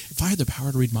 If I had the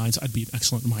power to read minds, I'd be an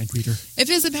excellent mind reader. If it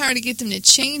has the power to get them to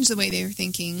change the way they were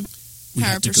thinking, We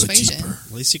power have of to go persuasion. deeper.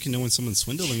 At least you can know when someone's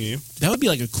swindling you. That would be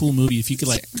like a cool movie if you could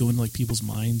like go into like people's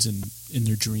minds and in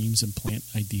their dreams and plant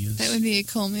ideas. That would be a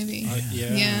cool movie.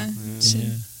 Yeah. Yeah.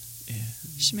 yeah.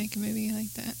 Should make a movie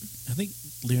like that. I think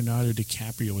Leonardo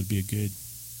DiCaprio would be a good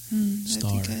That'd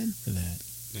star be good. for that.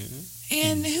 Yeah.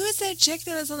 And who is that chick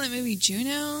that was on that movie,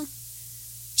 Juno?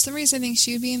 For some reason, I think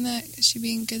she would be in that. She'd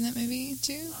be good in that movie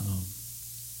too.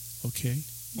 Okay.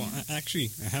 Well, I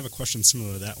have a question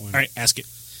similar to that one. All right, ask it.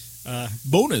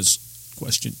 Bonus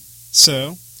question.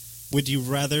 So, would you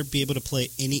rather be able to play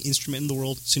any instrument in the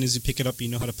world as soon as you pick it up, you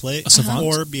know how to play it? A savant?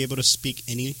 Or be able to speak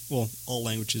all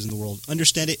languages in the world,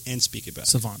 understand it, and speak it back?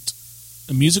 Savant.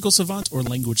 A musical savant or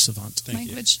language savant? Thank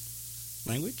Language.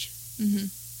 you. Language?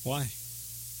 Mm-hmm. Why?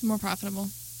 More profitable.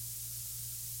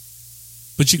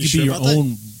 But you You could sure be your about that? own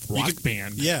You rock could-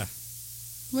 band. Yeah.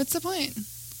 What's the point?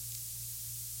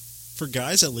 For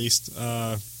guys, at least,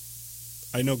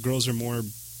 I know girls are more...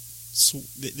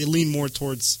 They lean more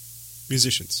towards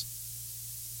musicians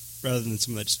rather than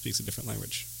someone that just speaks a different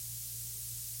language.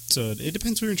 So it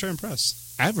depends who you're trying to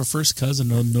impress. I have a first cousin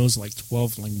who knows like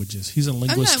 12 languages. He's a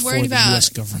linguist I'm not for worried the about U.S.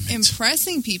 government.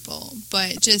 impressing people,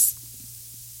 but just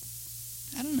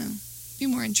I don't know, be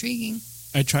more intriguing.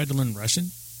 I tried to learn Russian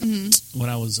Mm-hmm. when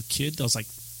I was a kid. I was like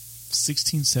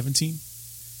 16, 17.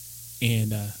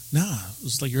 And it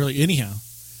was like early. Anyhow,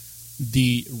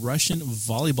 the Russian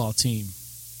volleyball team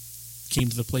came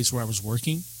to the place where I was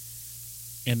working.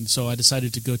 And so I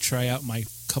decided to go try out my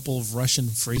couple of Russian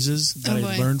phrases that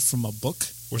I learned from a book.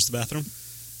 Where's the bathroom?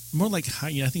 More like, hi,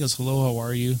 I think it was hello, how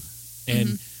are you?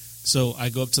 And so I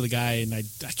go up to the guy, and I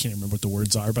can't remember what the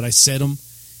words are, but I said them, and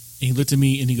he looked at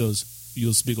me, and he goes,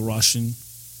 "You speak Russian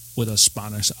with a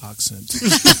Spanish accent."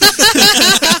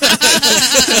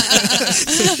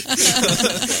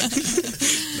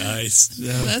 Nice.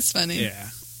 That's funny. Yeah.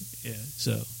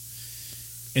 So,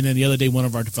 and then the other day, one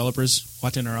of our developers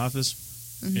walked in our office,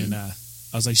 and I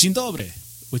was like, "Dzień dobry,"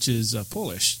 which is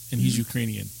Polish, and he's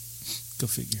Ukrainian. Go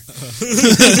figure.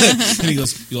 And he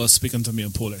goes, "You're speaking to me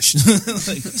in Polish."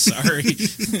 Like, sorry.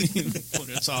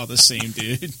 It's all the same,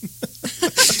 dude.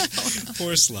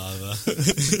 Poor Slava.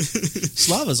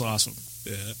 Slava's awesome.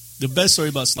 Yeah. The best story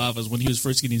about Slava is when he was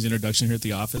first getting his introduction here at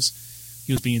the office.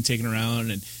 He was being taken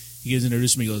around, and he gets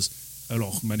introduced to me. He goes,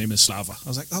 "Hello, my name is Slava." I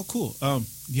was like, "Oh, cool. Do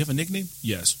you have a nickname?"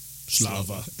 "Yes,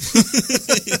 Slava."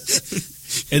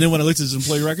 And then when I looked at his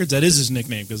employee records, that is his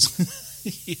nickname. Because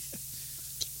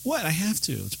what? I have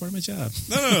to. It's part of my job.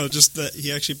 No. Just that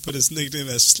he actually put his nickname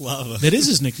as Slava. That is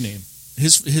his nickname.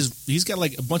 He's got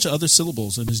like a bunch of other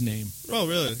syllables in his name. Oh,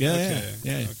 really? Yeah,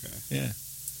 Okay.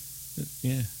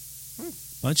 Yeah.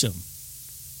 Bunch of them.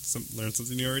 Learn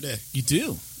something new every day. You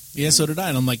do. Yeah, so did I.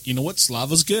 And I'm like, you know what?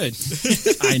 Slava's good.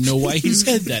 I know why he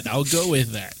said that. I'll go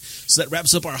with that. So that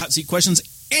wraps up our hot seat questions.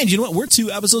 And you know what? We're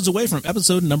 2 episodes away from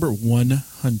episode number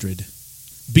 100.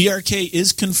 BRK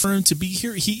is confirmed to be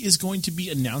here. He is going to be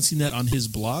announcing that on his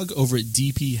blog over at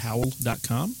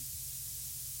dphowell.com.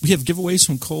 We have giveaways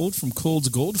from Cold's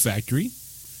Gold Factory.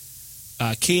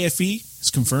 KFE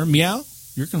is confirmed. Meow,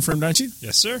 you're confirmed, aren't you?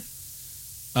 Yes, sir.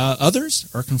 Others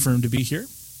are confirmed to be here.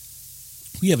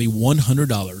 We have a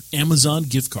 $100 Amazon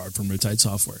gift card from Riptide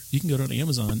Software. You can go to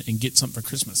Amazon and get something for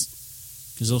Christmas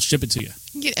because they'll ship it to you.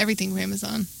 You can get everything from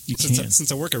Amazon. You can.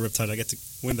 Since I work at Riptide, I get to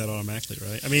win that automatically,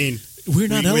 right? I mean, we're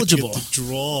not eligible. Get to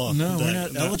draw. No, we're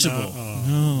not eligible.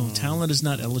 No, talent is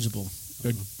not eligible.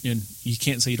 And you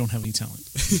can't say you don't have any talent.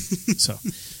 So,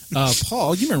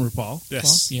 Paul, you remember Paul?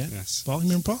 Yes. Paul? Yeah. Yes. Paul, you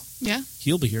remember Paul? Yeah.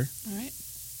 He'll be here. All right.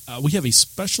 We have a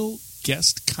special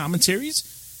guest commentaries.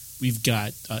 We've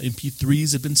got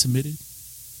MP3s have been submitted.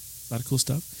 A lot of cool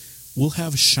stuff. We'll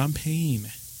have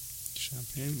champagne.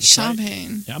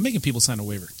 Champagne. Yeah, I'm making people sign a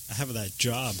waiver. I have that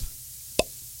job.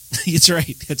 That's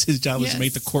right. That's his job is to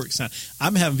make the cork sound.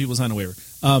 I'm having people sign a waiver.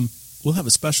 We'll have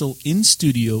a special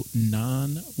in-studio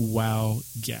non-WoW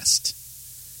guest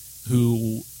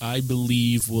who I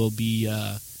believe will be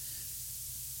an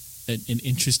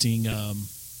interesting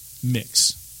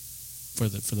mix for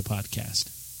the podcast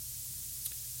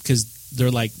because they're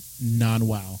like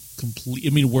non-WoW, complete.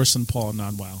 I mean, worse than Paul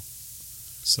non-WoW.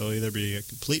 So either be a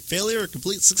complete failure or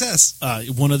complete success.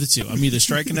 One of the two. I'm either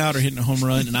striking out or hitting a home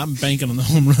run, and I'm banking on the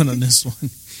home run on this one.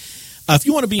 If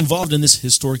you want to be involved in this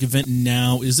historic event,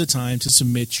 now is the time to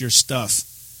submit your stuff.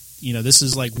 You know, this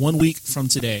is like 1 week from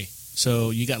today, so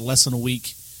you got less than a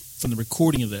week from the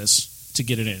recording of this to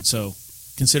get it in. So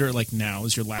consider it like now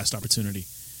is your last opportunity.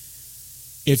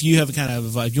 If you have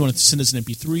if you want to send us an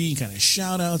MP3, kind of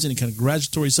shout-outs, any kind of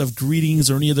congratulatory stuff, greetings,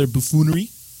 or any other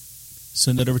buffoonery,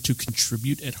 send that over to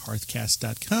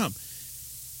contribute@hearthcast.com.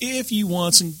 If you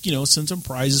want some, send some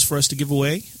prizes for us to give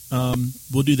away,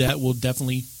 we'll do that. We'll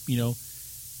definitely,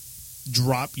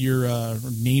 drop your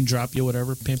name drop you,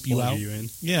 whatever, pimp you out. You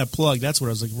in. Yeah, plug. That's what I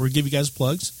was like. We'll give you guys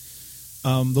plugs.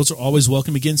 Those are always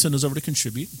welcome. Again, send those over to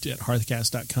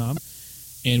contribute@hearthcast.com,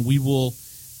 and we will,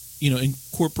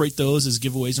 incorporate those as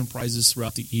giveaways and prizes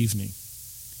throughout the evening.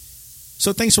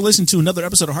 So thanks for listening to another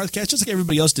episode of Hearthcast. Just like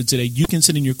everybody else did today, you can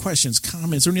send in your questions,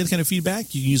 comments, or any other kind of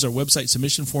feedback. You can use our website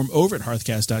submission form over at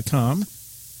hearthcast.com.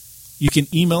 You can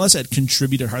email us at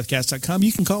contribute@hearthcast.com.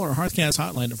 You can call our Hearthcast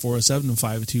hotline at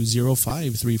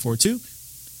 407-520-5342.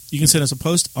 You can send us a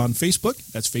post on Facebook.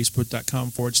 That's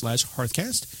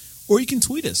facebook.com/Hearthcast. Or you can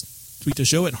tweet us. Tweet the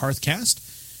show at Hearthcast.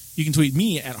 You can tweet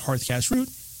me at HearthcastRoot.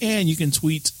 And you can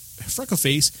tweet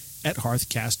Freckleface at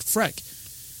HearthcastFreck.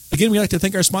 Again, we'd like to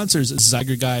thank our sponsors,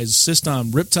 Zyger Guys,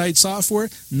 System, Riptide Software,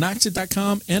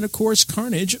 Noxit.com, and, of course,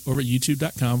 Carnage over at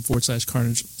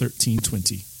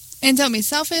youtube.com/Carnage1320. And don't be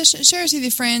selfish. Share us with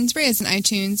your friends, rate us on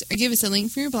iTunes, or give us a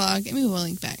link from your blog, and we will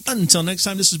link back. Until next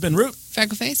time, this has been Root.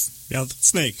 Freckleface. Meow the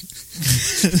snake.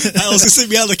 I was going to say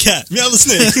meow the cat. Meow the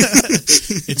snake.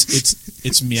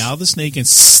 It's Meow the snake and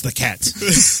the cat.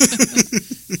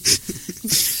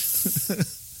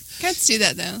 Cats do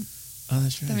that, though. Oh,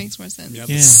 that's right. That makes more sense. Meow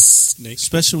the snake.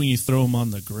 Especially when you throw them on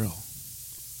the grill.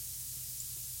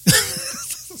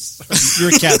 You're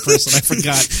a cat person. I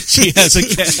forgot. She has a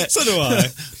cat. So do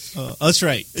I. That's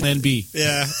right. Plan B.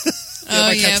 Yeah. Oh,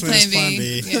 yeah, catch me as plan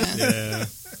B.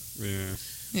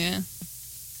 Yeah.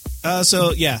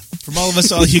 So, yeah, from all of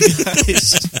us, all you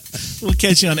guys, we'll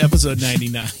catch you on episode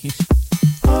 99.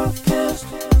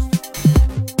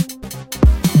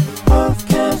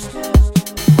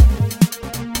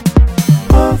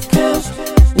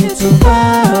 It's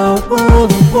about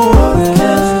World of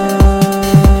Warcraft.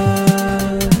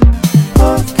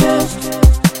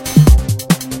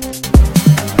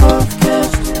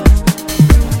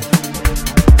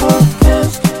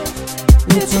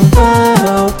 It's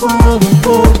about World of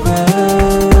Warcraft.